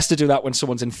great. It's best to do that when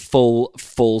someone's in full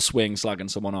swing slagging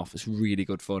someone off. It's really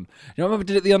good fun. I remember I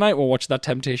did it the other night when we watched that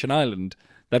Temptation Island.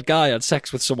 That guy had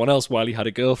sex with someone else while he had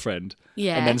a girlfriend.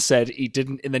 Yeah. And then said he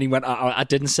didn't, and then he went, I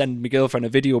didn't send my girlfriend a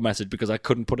video message because I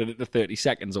couldn't put it into 30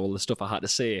 seconds, all the stuff I had to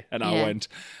say. And I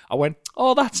went,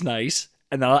 oh, that's nice.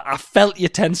 And then I felt you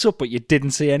tense up, but you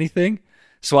didn't say anything.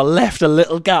 So I left a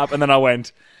little gap, and then I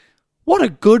went, what a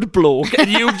good bloke. And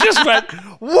you just went,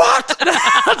 what? And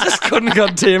I just couldn't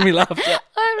contain me laughter.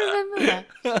 I remember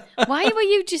that. Why were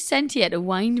you just sent here to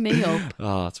wind me up?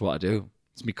 Oh, that's what I do.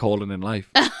 It's me calling in life.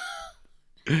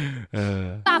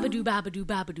 Babadoo, babadoo,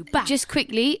 babadoo, ba. Just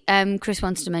quickly, Chris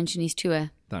wants to mention his tour.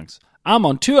 Thanks. I'm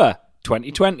on tour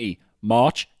 2020,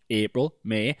 March, April,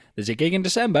 May. There's a gig in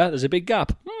December. There's a big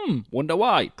gap. Wonder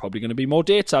why. Probably going to be more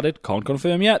dates added. Can't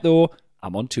confirm yet, though.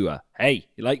 I'm on tour. Hey,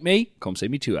 you like me? Come see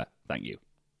me tour. Thank you.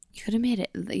 You could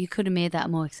have made that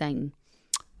more exciting.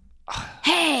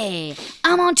 Hey,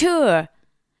 I'm on tour.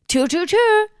 Tour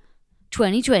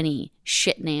 2020.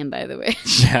 Shit name, by the way.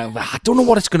 Yeah, I don't know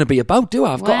what it's going to be about, do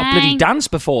I? I've got a bloody dance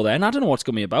before then. I don't know what it's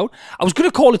going to be about. I was going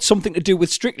to call it something to do with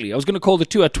Strictly. I was going to call the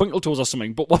tour Twinkle Toes or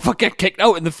something, but what if I get kicked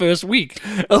out in the first week?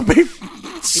 It'll be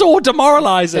so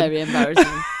demoralising. Very embarrassing.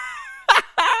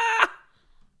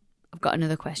 I've got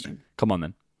another question. Come on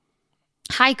then.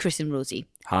 Hi, Chris and Rosie.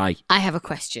 Hi. I have a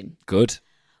question. Good.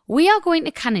 We are going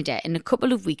to Canada in a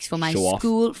couple of weeks for my Show off.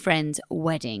 school friend's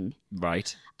wedding.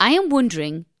 Right. I am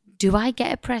wondering, do I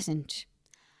get a present?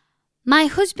 My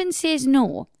husband says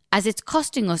no, as it's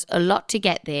costing us a lot to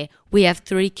get there. We have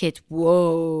 3 kids.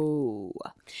 Whoa.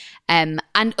 And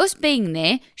us being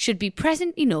there should be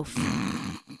present enough.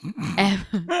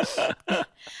 That's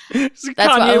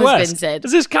what my husband said.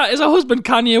 Is our husband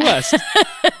Kanye West?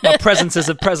 My presence is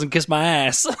a present, kiss my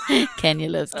ass. Kenya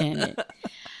loves Kenya.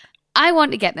 I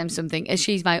want to get them something, as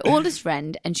she's my oldest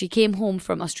friend and she came home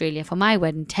from Australia for my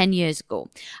wedding 10 years ago.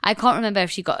 I can't remember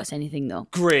if she got us anything though.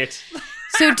 Great.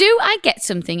 So do I get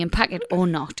something and pack it or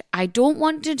not? I don't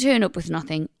want to turn up with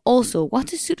nothing. Also,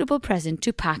 what's a suitable present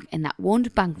to pack and that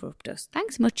won't bankrupt us?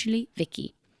 Thanks muchly,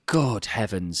 Vicky. Good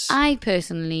heavens. I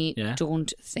personally Yeah.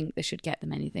 don't think they should get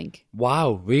them anything.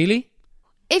 Wow, really?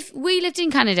 If we lived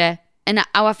in Canada and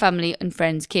our family and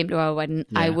friends came to our wedding,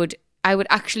 Yeah. I would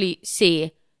actually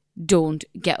say, don't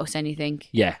get us anything.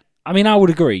 Yeah. I mean, I would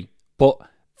agree. But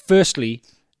firstly,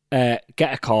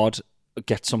 get a card,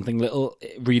 get something little,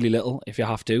 really little if you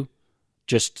have to.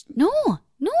 Just... No.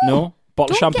 No?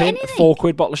 Bottle of Don't get champagne? anything.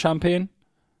 £4 bottle of champagne?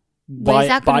 Where's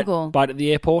that going to go? Buy it at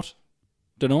the airport?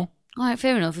 Don't know. All right,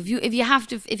 fair enough. If you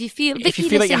feel If you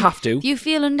feel like you have to. if you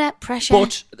feel under pressure.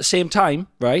 But at the same time,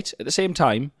 right? At the same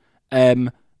time,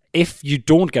 if you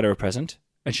don't get her a present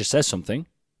and she says something,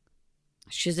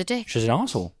 she's a dick. she's an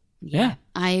arsehole. Yeah.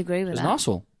 I agree with She's that. an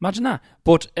arsehole. Imagine that.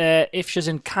 But if she's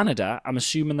in Canada, I'm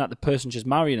assuming that the person she's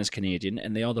marrying is Canadian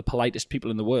and they are the politest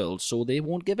people in the world, so they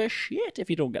won't give a shit if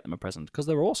you don't get them a present because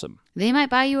they're awesome. They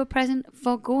might buy you a present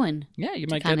for going. Yeah, you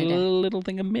to might Canada. get a little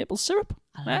thing of maple syrup.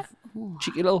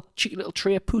 Cheeky little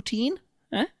tray of poutine.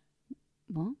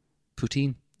 What?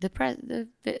 Poutine.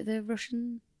 The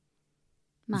Russian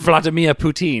man. Vladimir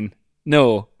Putin.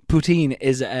 No, Putin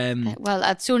is... Well,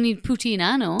 that's only Putin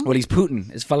I know. well, he's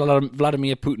Putin. It's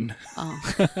Vladimir Putin.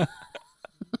 Oh.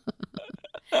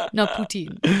 Not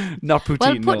Putin. Not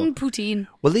Putin, Well, no. Putin.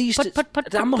 Well, they used to...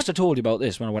 I must have told you about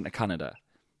this when I went to Canada.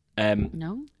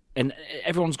 No. And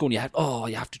everyone's going, you have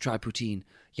to try poutine.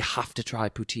 You have to try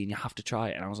poutine. You have to try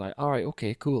it. And I was like, all right,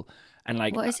 okay, cool. And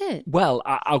like, What is it? Well,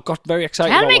 I got very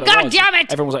excited. Tell about me, what it was.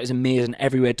 goddammit! Everyone was like, it's amazing.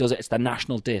 Everywhere it does it. It's the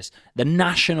national dish. The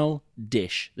national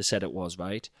dish, they said it was,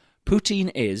 right?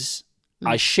 Poutine is,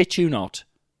 I shit you not,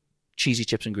 cheesy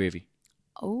chips and gravy.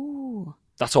 Oh.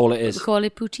 That's all it is. We call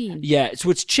it poutine. Yeah,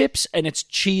 so it's chips and it's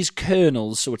cheese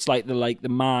kernels, so it's like the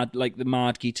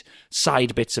Margate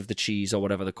side bits of the cheese or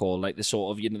whatever they're called, like the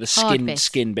sort of the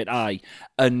skin bit,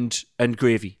 and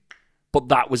gravy. But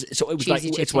that was so it was Cheesy like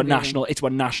chips and gravy. it's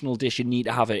one national dish. You need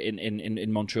to have it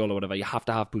in Montreal or whatever. You have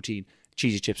to have poutine,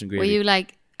 cheesy chips and gravy. Were you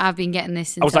like, I've been getting this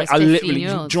since I was like, I 15 literally, do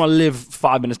years you old? want to live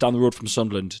 5 minutes down the road from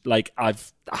Sunderland? Like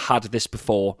I've had this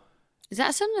before. Is that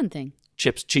a Sunderland thing?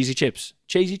 Cheesy chips,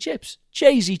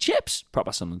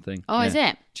 proper Sunderland thing. Oh, is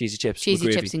it? Cheesy chips, Cheesy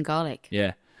with gravy. chips and garlic.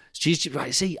 Yeah. Cheesy chips.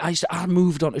 Right, see, I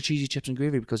moved on to cheesy chips and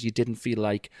gravy because you didn't feel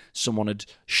like someone had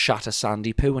shat a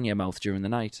sandy poo in your mouth during the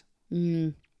night.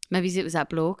 Maybe it was that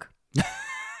bloke.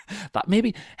 That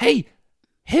maybe, hey,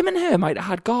 him and her might have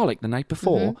had garlic the night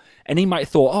before, and he might have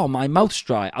thought, oh, my mouth's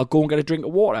dry, I'll go and get a drink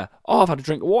of water. Oh, I've had a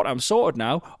drink of water, I'm sorted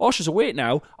now. Oh, she's awake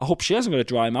now, I hope she hasn't got a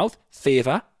dry mouth.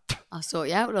 Favour. I'll sort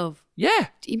you out, love. Yeah.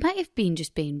 He might have been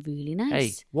just being really nice.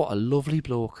 Hey, what a lovely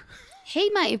bloke. He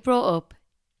might have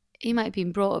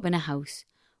been brought up in a house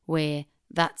where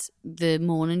that's the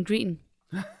morning greeting.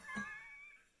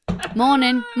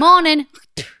 Morning.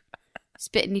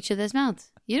 Spit in each other's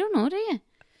mouths. You don't know, do you?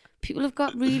 People have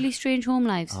got really strange home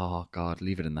lives. Oh, God,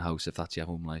 leave it in the house if that's your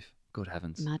home life. Good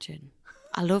heavens. Imagine.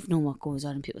 I love knowing what goes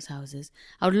on in people's houses.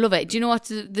 I would love it. Do you know what's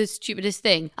the stupidest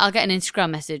thing? I'll get an Instagram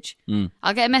message.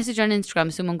 I'll get a message on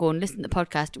Instagram, someone going, listen to the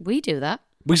podcast. We do that.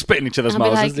 We spit in each other's And I'll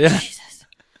be mouths, like, yeah. Jesus,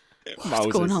 what's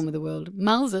going on with the world?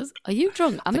 Mousers, are you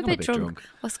drunk? I'm a bit drunk.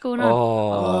 What's going on?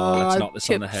 Oh, let's knock this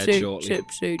on the head shortly.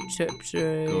 Tipsy.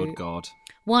 Good God.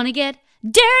 Wanna get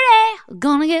dirty,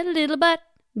 gonna get a little bit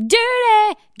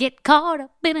dirty, get caught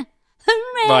up in a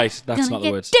hooray. Right, that's gonna not the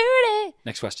get words. Dirty.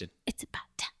 Next question. It's about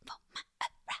time for my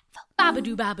arrival.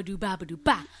 Babadoo,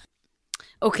 ba.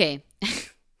 Okay.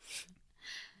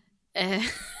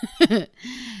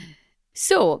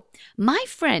 So, my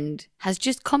friend has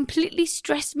just completely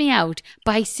stressed me out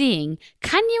by saying,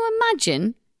 can you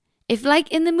imagine if,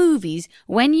 like in the movies,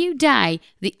 when you die,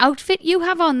 the outfit you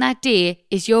have on that day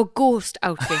is your ghost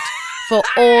outfit for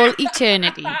all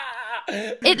eternity?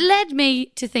 It led me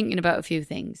to thinking about a few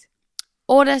things.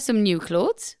 Order some new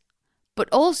clothes, but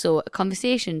also a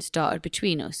conversation started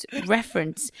between us.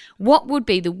 Reference, what would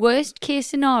be the worst case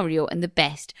scenario and the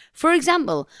best? For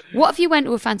example, what if you went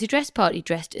to a fancy dress party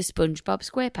dressed as SpongeBob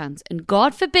SquarePants and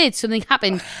God forbid something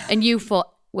happened and you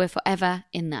were forever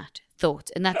in that?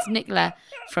 Thoughts. And that's Nicola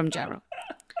from Jarrow.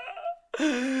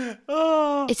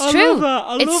 It's true.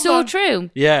 It's so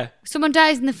true. Yeah. Someone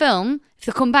dies in the film. If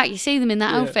they come back, you see them in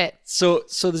that outfit. So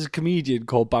there's a comedian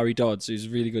called Barry Dodds who's a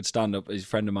really good stand-up. He's a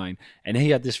friend of mine, and he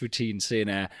had this routine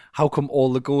saying, "How come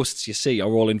all the ghosts you see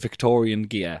are all in Victorian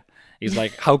gear?" He's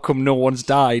like, "How come no one's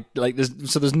died? Like,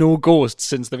 there's no ghosts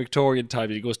since the Victorian time."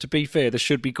 And he goes, "To be fair, there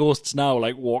should be ghosts now,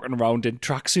 like walking around in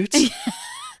tracksuits."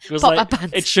 It was like,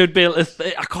 it should be able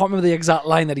to I can't remember the exact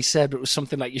line that he said, but it was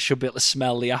something like you should be able to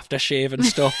smell the aftershave and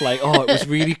stuff. Like, it was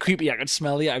really creepy. I could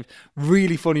smell the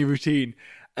really funny routine.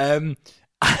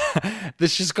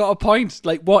 This just got a point.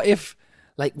 Like, what if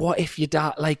you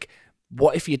died? Like,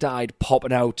 what if you died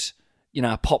popping out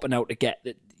to get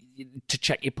to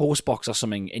check your post box or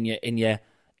something in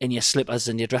your slippers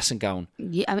and your dressing gown?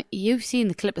 Yeah, I mean, you've seen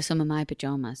the clip of some of my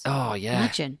pajamas. Oh yeah,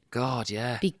 imagine. God,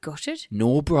 yeah. Be gutted.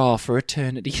 No bra for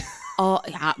eternity. Oh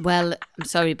yeah. Well, I'm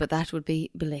sorry, but that would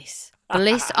be bliss.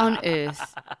 Bliss on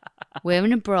earth.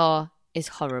 Wearing a bra is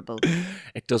horrible.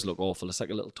 It does look awful. It's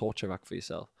like a little torture rack for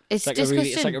yourself. It's like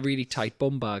disgusting. It's like a really tight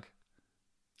bum bag.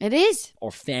 It is.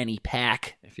 Or fanny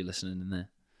pack, if you're listening in there.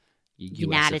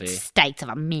 United States of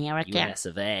America. US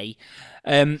of A.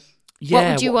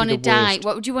 What would you want to die?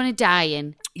 What would you want to die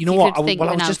in? You know what? I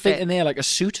was just thinking there, like a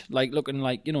suit, like looking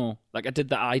like, like I did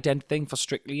the ident thing for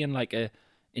Strictly, and like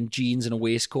in jeans and a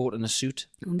waistcoat and a suit.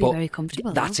 It wouldn't be very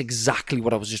comfortable. That's exactly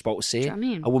what I was just about to say. Do you know what I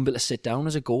mean? I wouldn't be able to sit down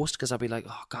as a ghost because I'd be like,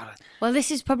 oh God. Well,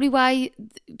 this is probably why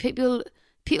people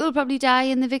probably die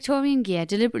in the Victorian gear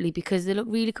deliberately, because they look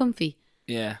really comfy.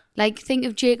 Yeah. Like, think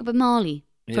of Jacob and Marley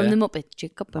from the Muppets.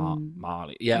 Jacob and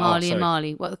Marley. Yeah. Marley and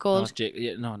Marley. What are they called?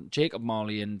 Jacob,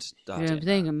 Marley and...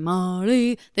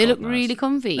 Marley. They look really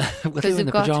comfy. Because in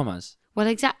the pyjamas. Well,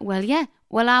 exactly. Well, yeah.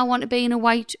 Well, I want to be in a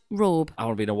white robe. I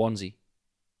want to be in a onesie.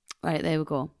 Right, there we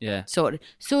go. Yeah. Sorted.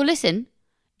 So listen,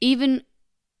 even,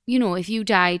 if you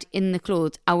died in the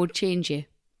clothes, I would change you.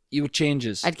 You would change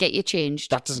us? I'd get you changed.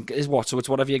 That doesn't... Is what? So it's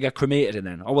whatever you get cremated in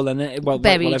then? Oh, well then...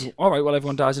 Buried. All right, well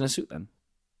everyone dies in a suit then.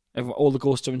 All the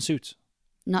ghosts are in suits.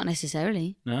 Not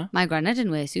necessarily. No? My granddad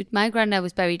didn't wear a suit. My granddad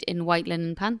was buried in white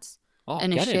linen pants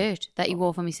and a shirt that he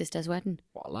wore for my sister's wedding.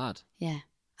 What a lad. Yeah,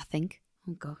 I think.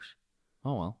 Oh, gosh.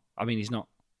 Oh, well. I mean, he's not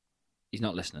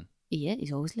listening. Yeah,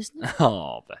 he's always listening.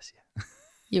 Oh, bless you.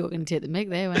 You were going to take the mic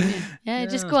there, weren't you? Yeah,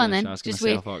 just go on then. Just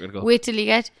wait. Go. Wait till you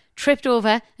get tripped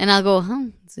over and I'll go,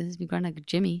 this is my granddad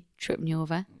Jimmy tripping you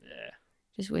over. Yeah.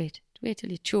 Just wait. Wait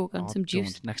till you choke on some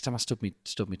juice. Don't. Next time I stub me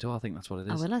toe, I think that's what it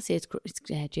is. Oh, well, I'll say it's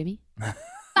Jimmy.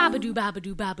 Babadoo,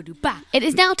 babadoo, babadoo, ba. It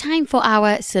is now time for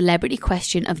our celebrity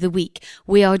question of the week.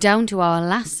 We are down to our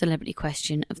last celebrity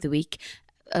question of the week,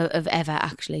 of ever,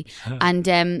 actually.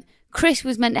 And Chris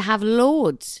was meant to have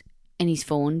loads in his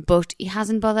phone, but he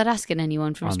hasn't bothered asking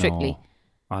anyone from Strictly.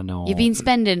 I know. You've been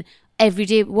spending every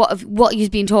day, what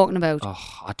you've been talking about.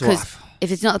 Oh, I don't. Because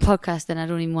if it's not the podcast, then I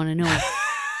don't even want to know.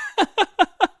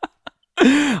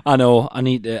 I know. I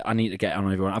need to get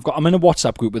on everyone. I'm in a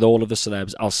WhatsApp group with all of the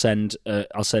celebs. I'll send it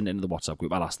into the WhatsApp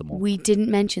group. I'll ask them all. We didn't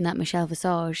mention that Michelle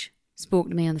Visage spoke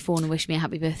to me on the phone and wished me a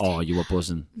happy birthday. Oh, you were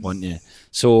buzzing, weren't you?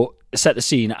 So, set the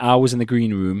scene. I was in the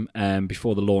green room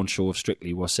before the launch show of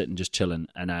Strictly. We were sitting just chilling,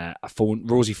 and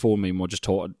Rosie phoned me and we were just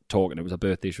talking. It was her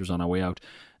birthday. She was on her way out.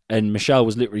 And Michelle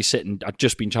was literally sitting, I'd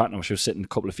just been chatting to her, she was sitting a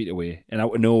couple of feet away. And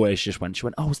out of nowhere, she went,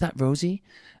 oh, is that Rosie?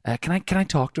 Can I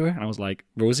talk to her? And I was like,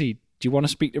 Rosie, do you want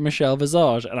to speak to Michelle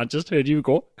Visage? And I just heard you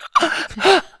go,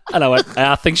 and I went,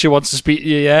 I think she wants to speak to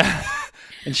you, yeah.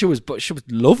 And she was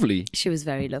lovely. She was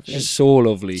very lovely. She's so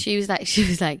lovely. She was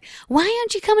like, why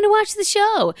aren't you coming to watch the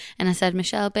show? And I said,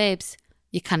 Michelle, babes,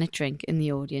 you cannot drink in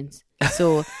the audience,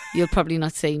 so you'll probably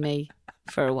not see me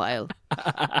for a while.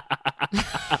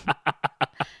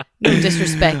 No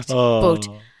disrespect, but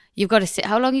you've got to sit.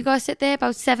 How long you got to sit there?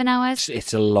 About 7 hours.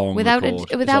 It's a long record.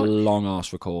 It's a long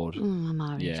ass record. Oh, I'm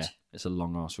married. Yeah, it's a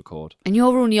long ass record. And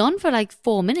you're only on for like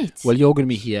 4 minutes. Well, you're going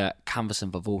to be here canvassing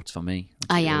for votes for me.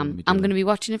 I am. I'm going to be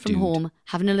watching it from home,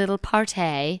 having a little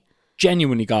party.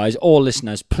 Genuinely, guys, all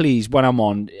listeners, please, when I'm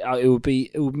on, it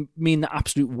would mean the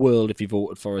absolute world if you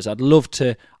voted for us. I'd love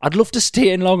to stay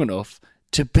in long enough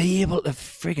to be able to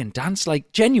friggin' dance,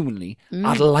 like, genuinely,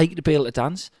 I'd like to be able to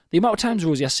dance. The amount of times,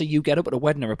 Rosie, I see you get up at a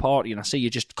wedding or a party and I see you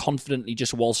just confidently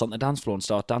just waltz on the dance floor and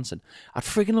start dancing. I'd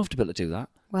friggin' love to be able to do that.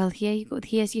 Well, here you go.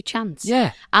 Here's your chance.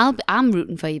 Yeah. I'm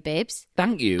rooting for you, babes.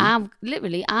 Thank you. I'm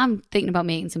thinking about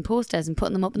making some posters and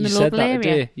putting them up in You the said local that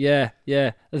area. today.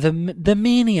 Yeah. The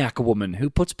maniac woman who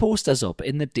puts posters up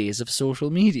in the days of social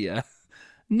media.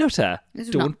 Nutter.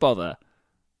 Don't bother.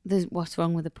 What's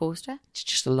wrong with the poster? It's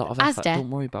just a lot of effort. Asda,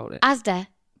 Don't worry about it. Asda,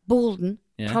 Bolden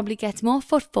probably gets more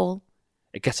footfall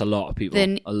It gets a lot of people.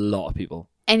 Than A lot of people.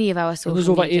 any of our social There's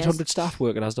over medias. 800 staff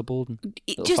work at Asda Bolden.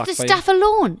 Just the staff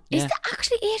alone. Yeah. Is there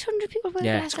actually 800 people working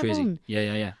Yeah, at it's Asda crazy. Bolden?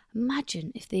 Yeah.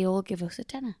 Imagine if they all give us a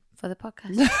tenner for the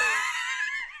podcast.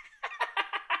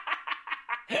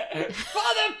 For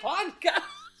the podcast.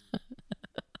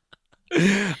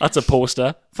 That's a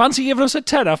poster. Fancy giving us a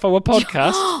tenner for our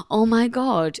podcast? Oh my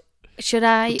God. Should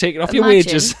I Take it off your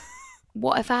imagine, wages.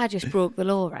 What if I just broke the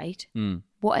law, right?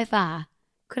 What if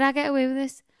could I get away with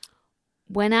this?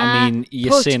 When I mean,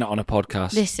 you're saying it on a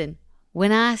podcast. Listen,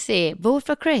 when I say vote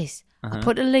for Chris, I'll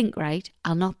put a link, right?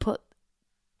 I'll not put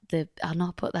that.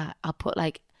 I'll put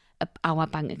like our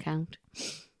bank account.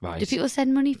 Right. Do people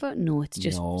send money for it? No, it's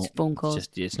just phone calls.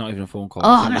 It's not even a phone call.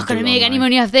 Oh, I'm not going to make any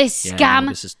money off this scam. No,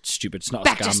 this is stupid. It's not a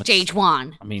Back scam. to stage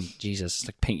one. I mean, Jesus, it's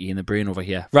like Pinky in the brain over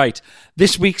here. Right.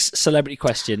 This week's celebrity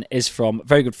question is from a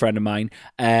very good friend of mine,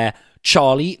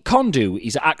 Charlie Condu.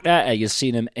 He's an actor. You've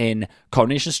seen him in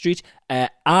Coronation Street.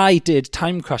 I did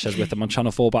Time Crashers with him on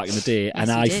Channel 4 back in the day,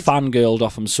 and I fangirled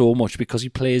off him so much because he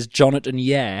plays Jonathan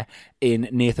Yare in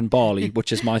Nathan Barley,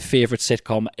 which is my favourite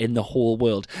sitcom in the whole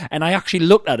world. And I actually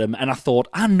looked at him and I thought,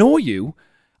 I know you.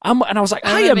 And I was like,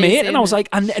 hiya, mate. And I was like,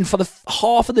 and for the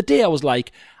half of the day, I was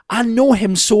like, I know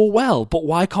him so well, but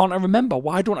why can't I remember?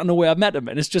 Why don't I know where I met him?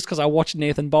 And it's just because I watched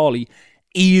Nathan Barley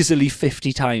easily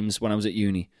 50 times when I was at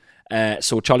uni.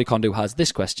 So Charlie Condu has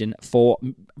this question for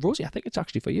Rosie. I think it's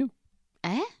actually for you.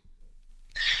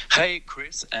 Hey,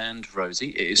 Chris and Rosie,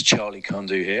 it is Charlie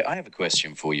Condu here. I have a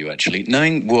question for you, actually.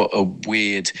 Knowing what a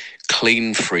weird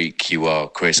clean freak you are,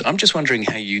 Chris, I'm just wondering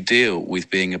how you deal with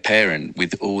being a parent,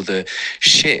 with all the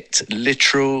shit,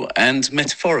 literal and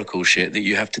metaphorical shit that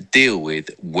you have to deal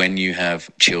with when you have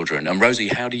children. And Rosie,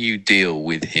 how do you deal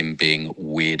with him being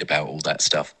weird about all that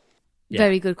stuff? Yeah.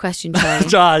 Very good question,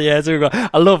 Charlie. Yeah,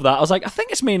 I love that. I was like, I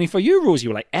think it's mainly for you, Rosie.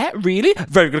 You were like, really?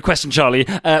 Very good question, Charlie.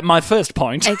 My first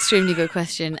point. Extremely good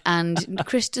question. And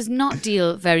Chris does not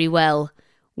deal very well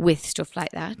with stuff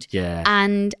like that. Yeah.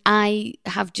 And I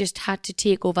have just had to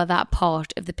take over that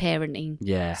part of the parenting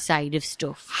side of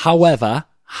stuff. However,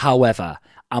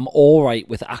 I'm all right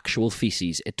with actual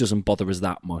feces. It doesn't bother us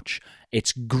that much.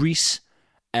 It's grease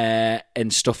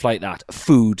and stuff like that.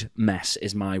 Food mess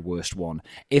is my worst one.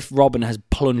 If Robin has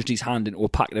plunged his hand into a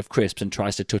packet of crisps and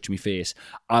tries to touch me face,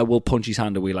 I will punch his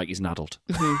hand away like he's an adult.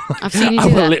 Mm-hmm. I've seen you do I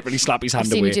will that. literally slap his hand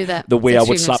I've seen away you do that. the way It's I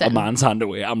would extremely slap a upsetting. man's hand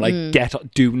away. I'm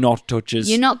like, do not touch us.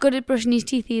 You're not good at brushing his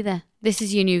teeth either. This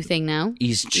is your new thing now.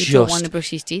 He's you don't want to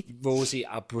brush his teeth. Rosie,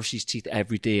 I brush his teeth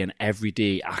every day, and every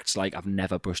day acts like I've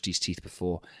never brushed his teeth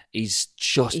before. He's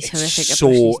horrific at brushing so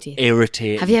his teeth.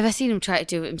 irritating. Have you ever seen him try to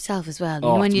do it himself as well? You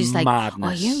know, when you're just like, madness.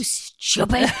 oh, you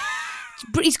stupid.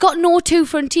 He's got no two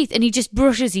front teeth and he just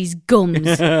brushes his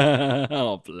gums.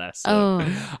 Oh, bless him.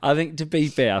 Oh. I think, to be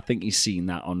fair, I think he's seen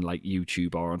that on like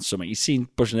YouTube or on something. He's seen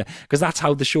brushing it because that's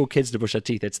how they show kids to brush their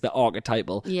teeth. It's the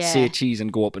archetypal say cheese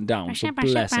and go up and down. So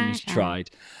bless him, he's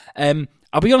tried. I'll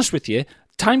be honest with you,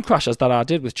 Time Crashers that I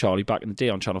did with Charlie back in the day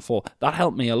on Channel 4, that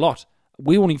helped me a lot.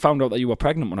 We only found out that you were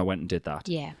pregnant when I went and did that.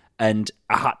 Yeah. And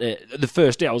I had to, the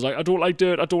first day I was like, I don't like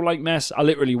dirt, I don't like mess. I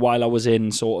literally, while I was in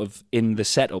the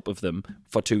setup of them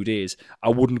for 2 days, I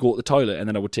wouldn't go to the toilet, and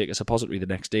then I would take a suppository the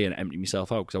next day and empty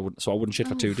myself out because I wouldn't shit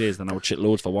for 2 days, then I would shit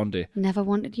loads for one day. Never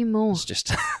wanted you more. It's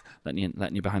just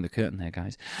letting you behind the curtain there,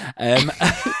 guys.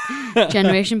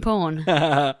 Generation porn.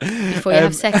 Before you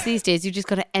have sex these days, you just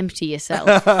got to empty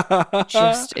yourself,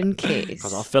 just in case.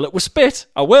 Because I'll fill it with spit.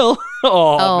 I will.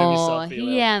 I made myself feel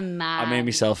ill. Yeah, man. I made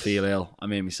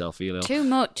myself feel ill. Too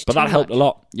much. But too that helped much. a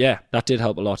lot. Yeah, that did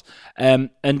help a lot. And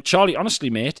Charlie, honestly,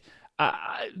 mate,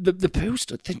 the poo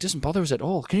stuff doesn't bother us at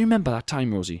all. Can you remember that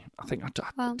time, Rosie? I think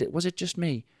was it just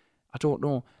me? I don't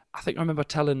know. I think I remember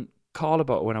telling Carl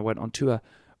about it when I went on tour.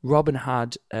 Robin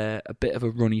had a bit of a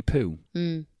runny poo,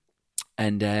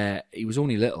 and he was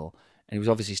only little, and he was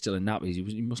obviously still in nappies.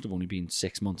 He must have only been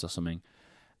 6 months or something.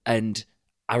 And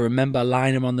I remember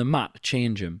lying him on the mat to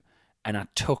change him, and I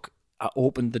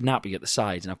opened the nappy at the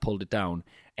sides and I pulled it down,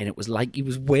 and it was like he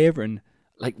was wearing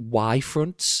like Y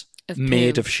fronts.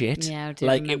 made poo. of shit. Yeah, I do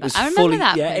like remember. it was I remember fully,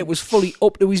 that yeah, bit. it was fully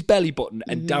up to his belly button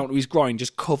and down to his groin,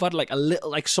 just covered like a little,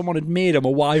 like someone had made him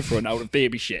a wyvern out of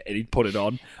baby shit, and he'd put it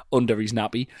on under his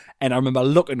nappy. And I remember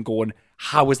looking, going,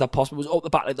 "How is that possible?" It was up the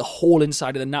back, like the whole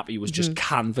inside of the nappy was just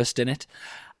canvassed in it.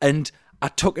 And I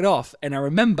took it off, and I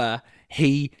remember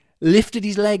he lifted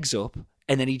his legs up,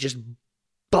 and then he just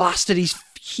blasted his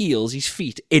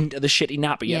feet into the shitty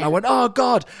nappy, and I went, "Oh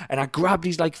God!" And I grabbed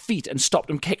his like feet and stopped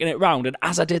him kicking it round. And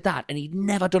as I did that, and he'd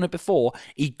never done it before,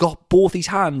 he got both his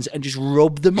hands and just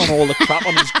rubbed them on all the crap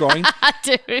on his groin.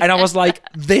 And I was like,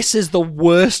 "This is the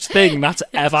worst thing that's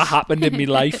ever happened in my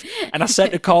life." And I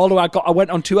said to Carl, I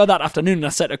went on tour that afternoon, and I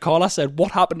said to Carl, I said,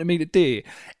 "What happened to me today?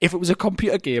 If it was a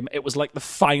computer game, it was like the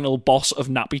final boss of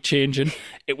nappy changing.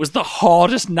 It was the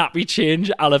hardest nappy change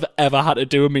I'll have ever had to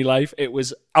do in my life.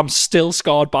 I'm still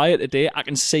scarred by it today. I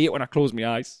can see it when I close my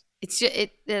eyes." It's just,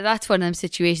 that's one of them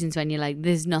situations when you're like,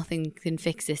 there's nothing can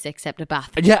fix this except a bath.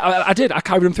 And yeah, I did. I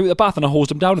carried him through the bath and I hosed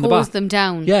him down in the bath. Hosed them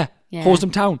down. Yeah, hosed him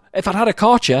down. If I'd had a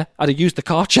Karcher, I'd have used the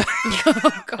Karcher.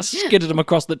 I skidded him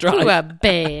across the drive. Poor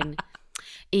Ben.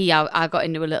 I got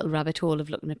into a little rabbit hole of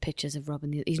looking at pictures of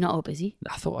Robin. He's not up, is he?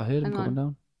 I thought I heard him coming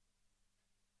down.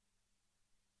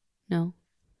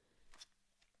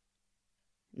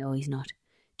 No, he's not.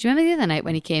 Do you remember the other night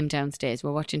when he came downstairs?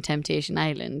 We're watching Temptation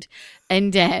Island,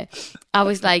 and I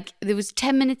was like, there was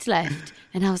 10 minutes left,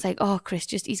 and I was like, "Oh, Chris,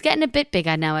 he's getting a bit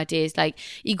bigger nowadays. Like,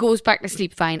 he goes back to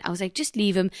sleep fine." I was like, "Just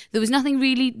leave him." There was nothing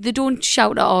really. They don't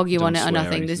shout or argue on it or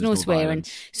nothing. There's no swearing.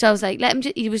 Violence. So I was like, "Let him."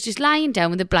 He was just lying down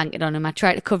with a blanket on him. I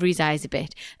tried to cover his eyes a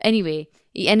bit. Anyway,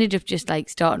 he ended up just like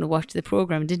starting to watch the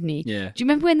program, didn't he? Yeah. Do you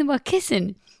remember when they were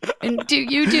kissing? And do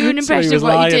you do an impression of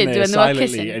what he did when they were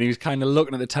kissing? And he was kind of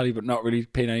looking at the telly but not really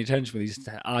paying any attention with his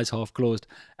eyes half closed.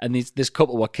 And this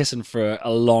couple were kissing for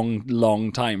a long,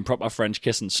 long time, proper French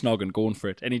kissing, snogging, going for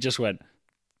it. And he just went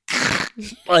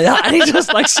like that, and he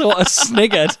just like sort of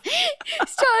sniggered.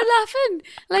 Started laughing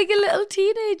like a little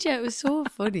teenager. It was so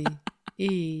funny.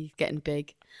 He's getting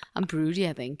big. I'm broody,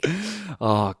 I think.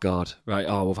 Oh, God. Right.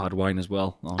 Oh, we've had wine as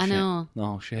well. Oh, I shit. know.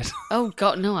 Oh, shit. Oh,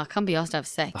 God, no. I can't be asked to have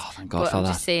sex. Oh, thank God but for I'm that.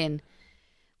 just saying,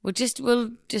 we'll just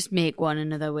make one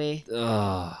another way.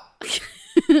 Oh,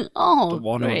 Oh, don't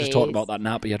want to. I just talked about that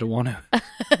nappy. I don't want to.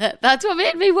 That's what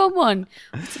made me want one.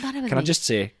 What's the matter with Can me? I just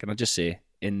say,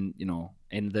 in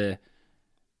the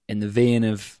vein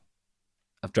of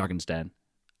Dragon's Den,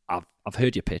 I've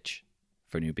heard your pitch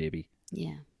for a new baby.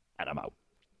 Yeah. And I'm out.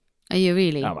 Are you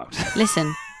really? I'm out.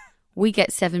 Listen, we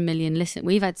get 7 million listens.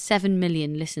 We've had 7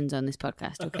 million listens on this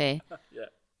podcast, okay? Yeah.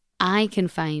 I can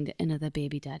find another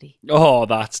baby daddy. Oh,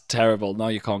 that's terrible. No,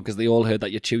 you can't, because they all heard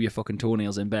that you chew your fucking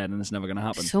toenails in bed and it's never going to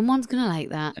happen. Someone's going to like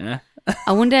that. Yeah.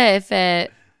 I wonder if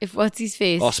what's his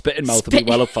face? Oh, spitting mouth will be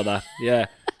well up for that. Yeah.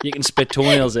 You can spit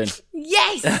toenails in.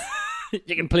 Yes!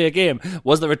 You can play a game.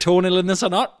 Was there a toenail in this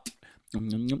or not?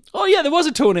 Oh, yeah, there was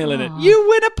a toenail in it. You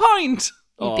win a pint.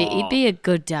 He'd be a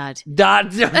good dad.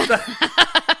 Dad. That's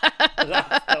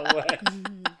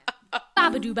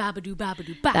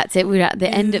it. We're at the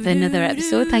end of another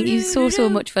episode. Thank you so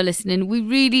much for listening. We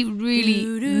really, really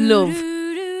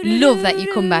love that you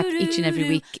come back each and every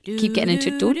week. Keep getting into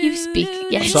it. Don't you speak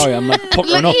yet. Sorry, I'm like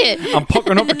puckering up. I'm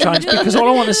puckering up to try and speak, because all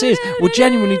I want to say is we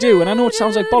genuinely do, and I know it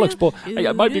sounds like bollocks, but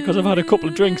it might be because I've had a couple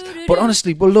of drinks, but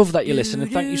honestly, we love that you listen,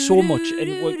 and thank you so much.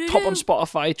 And we're top on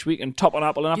Spotify each week and top on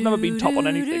Apple, and I've never been top on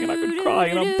anything, and I could cry,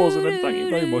 and I'm buzzing, and thank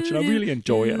you very much, and I really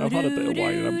enjoy it, and I've had a bit of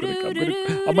wine, and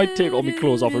I might take all my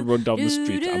clothes off and run down the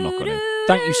street. I'm not going to.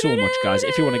 Thank you so much, guys.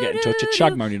 If you want to get in touch, at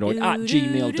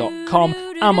shagmarinoid@gmail.com.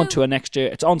 I'm on tour next year.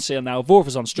 It's on sale now.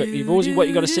 Vote on Strictly. Rosie, what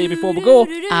you got to say before we go?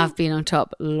 I've been on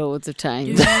top loads of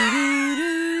times. Oh,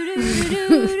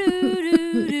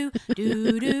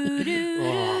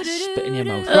 spit in your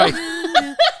mouth. Right.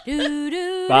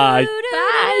 Bye.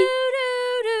 Bye.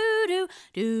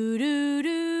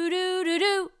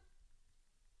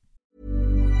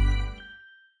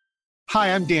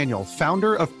 Hi, I'm Daniel,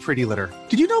 founder of Pretty Litter.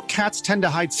 Did you know cats tend to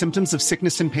hide symptoms of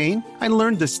sickness and pain? I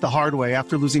learned this the hard way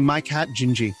after losing my cat,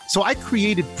 Gingy. So I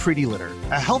created Pretty Litter,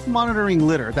 a health monitoring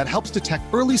litter that helps detect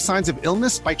early signs of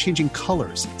illness by changing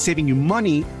colors, saving you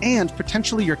money and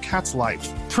potentially your cat's life.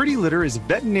 Pretty Litter is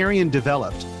veterinarian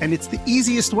developed, and it's the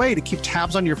easiest way to keep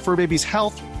tabs on your fur baby's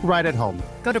health right at home.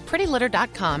 Go to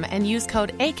prettylitter.com and use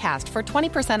code ACAST for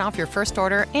 20% off your first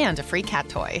order and a free cat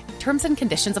toy. Terms and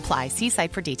conditions apply. See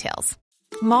site for details.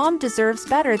 Mom deserves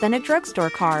better than a drugstore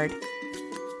card.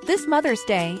 This Mother's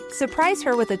Day, surprise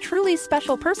her with a truly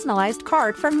special personalized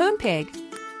card from Moonpig.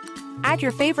 Add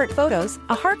your favorite photos,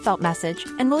 a heartfelt message,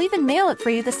 and we'll even mail it for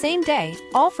you the same day,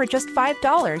 all for just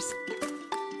 $5.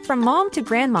 From mom to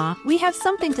grandma, we have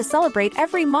something to celebrate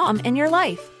every mom in your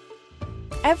life.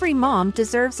 Every mom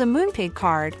deserves a Moonpig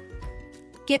card.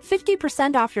 Get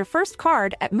 50% off your first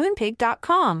card at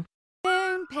Moonpig.com.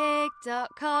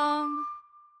 Moonpig.com.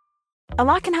 A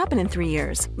lot can happen in 3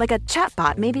 years, like a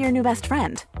chatbot may be your new best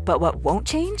friend. But what won't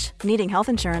change? Needing health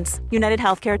insurance. United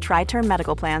Healthcare Tri-Term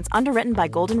Medical Plans, underwritten by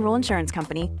Golden Rule Insurance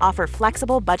Company, offer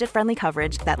flexible, budget-friendly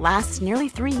coverage that lasts nearly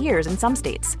 3 years in some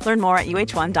states. Learn more at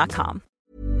UH1.com.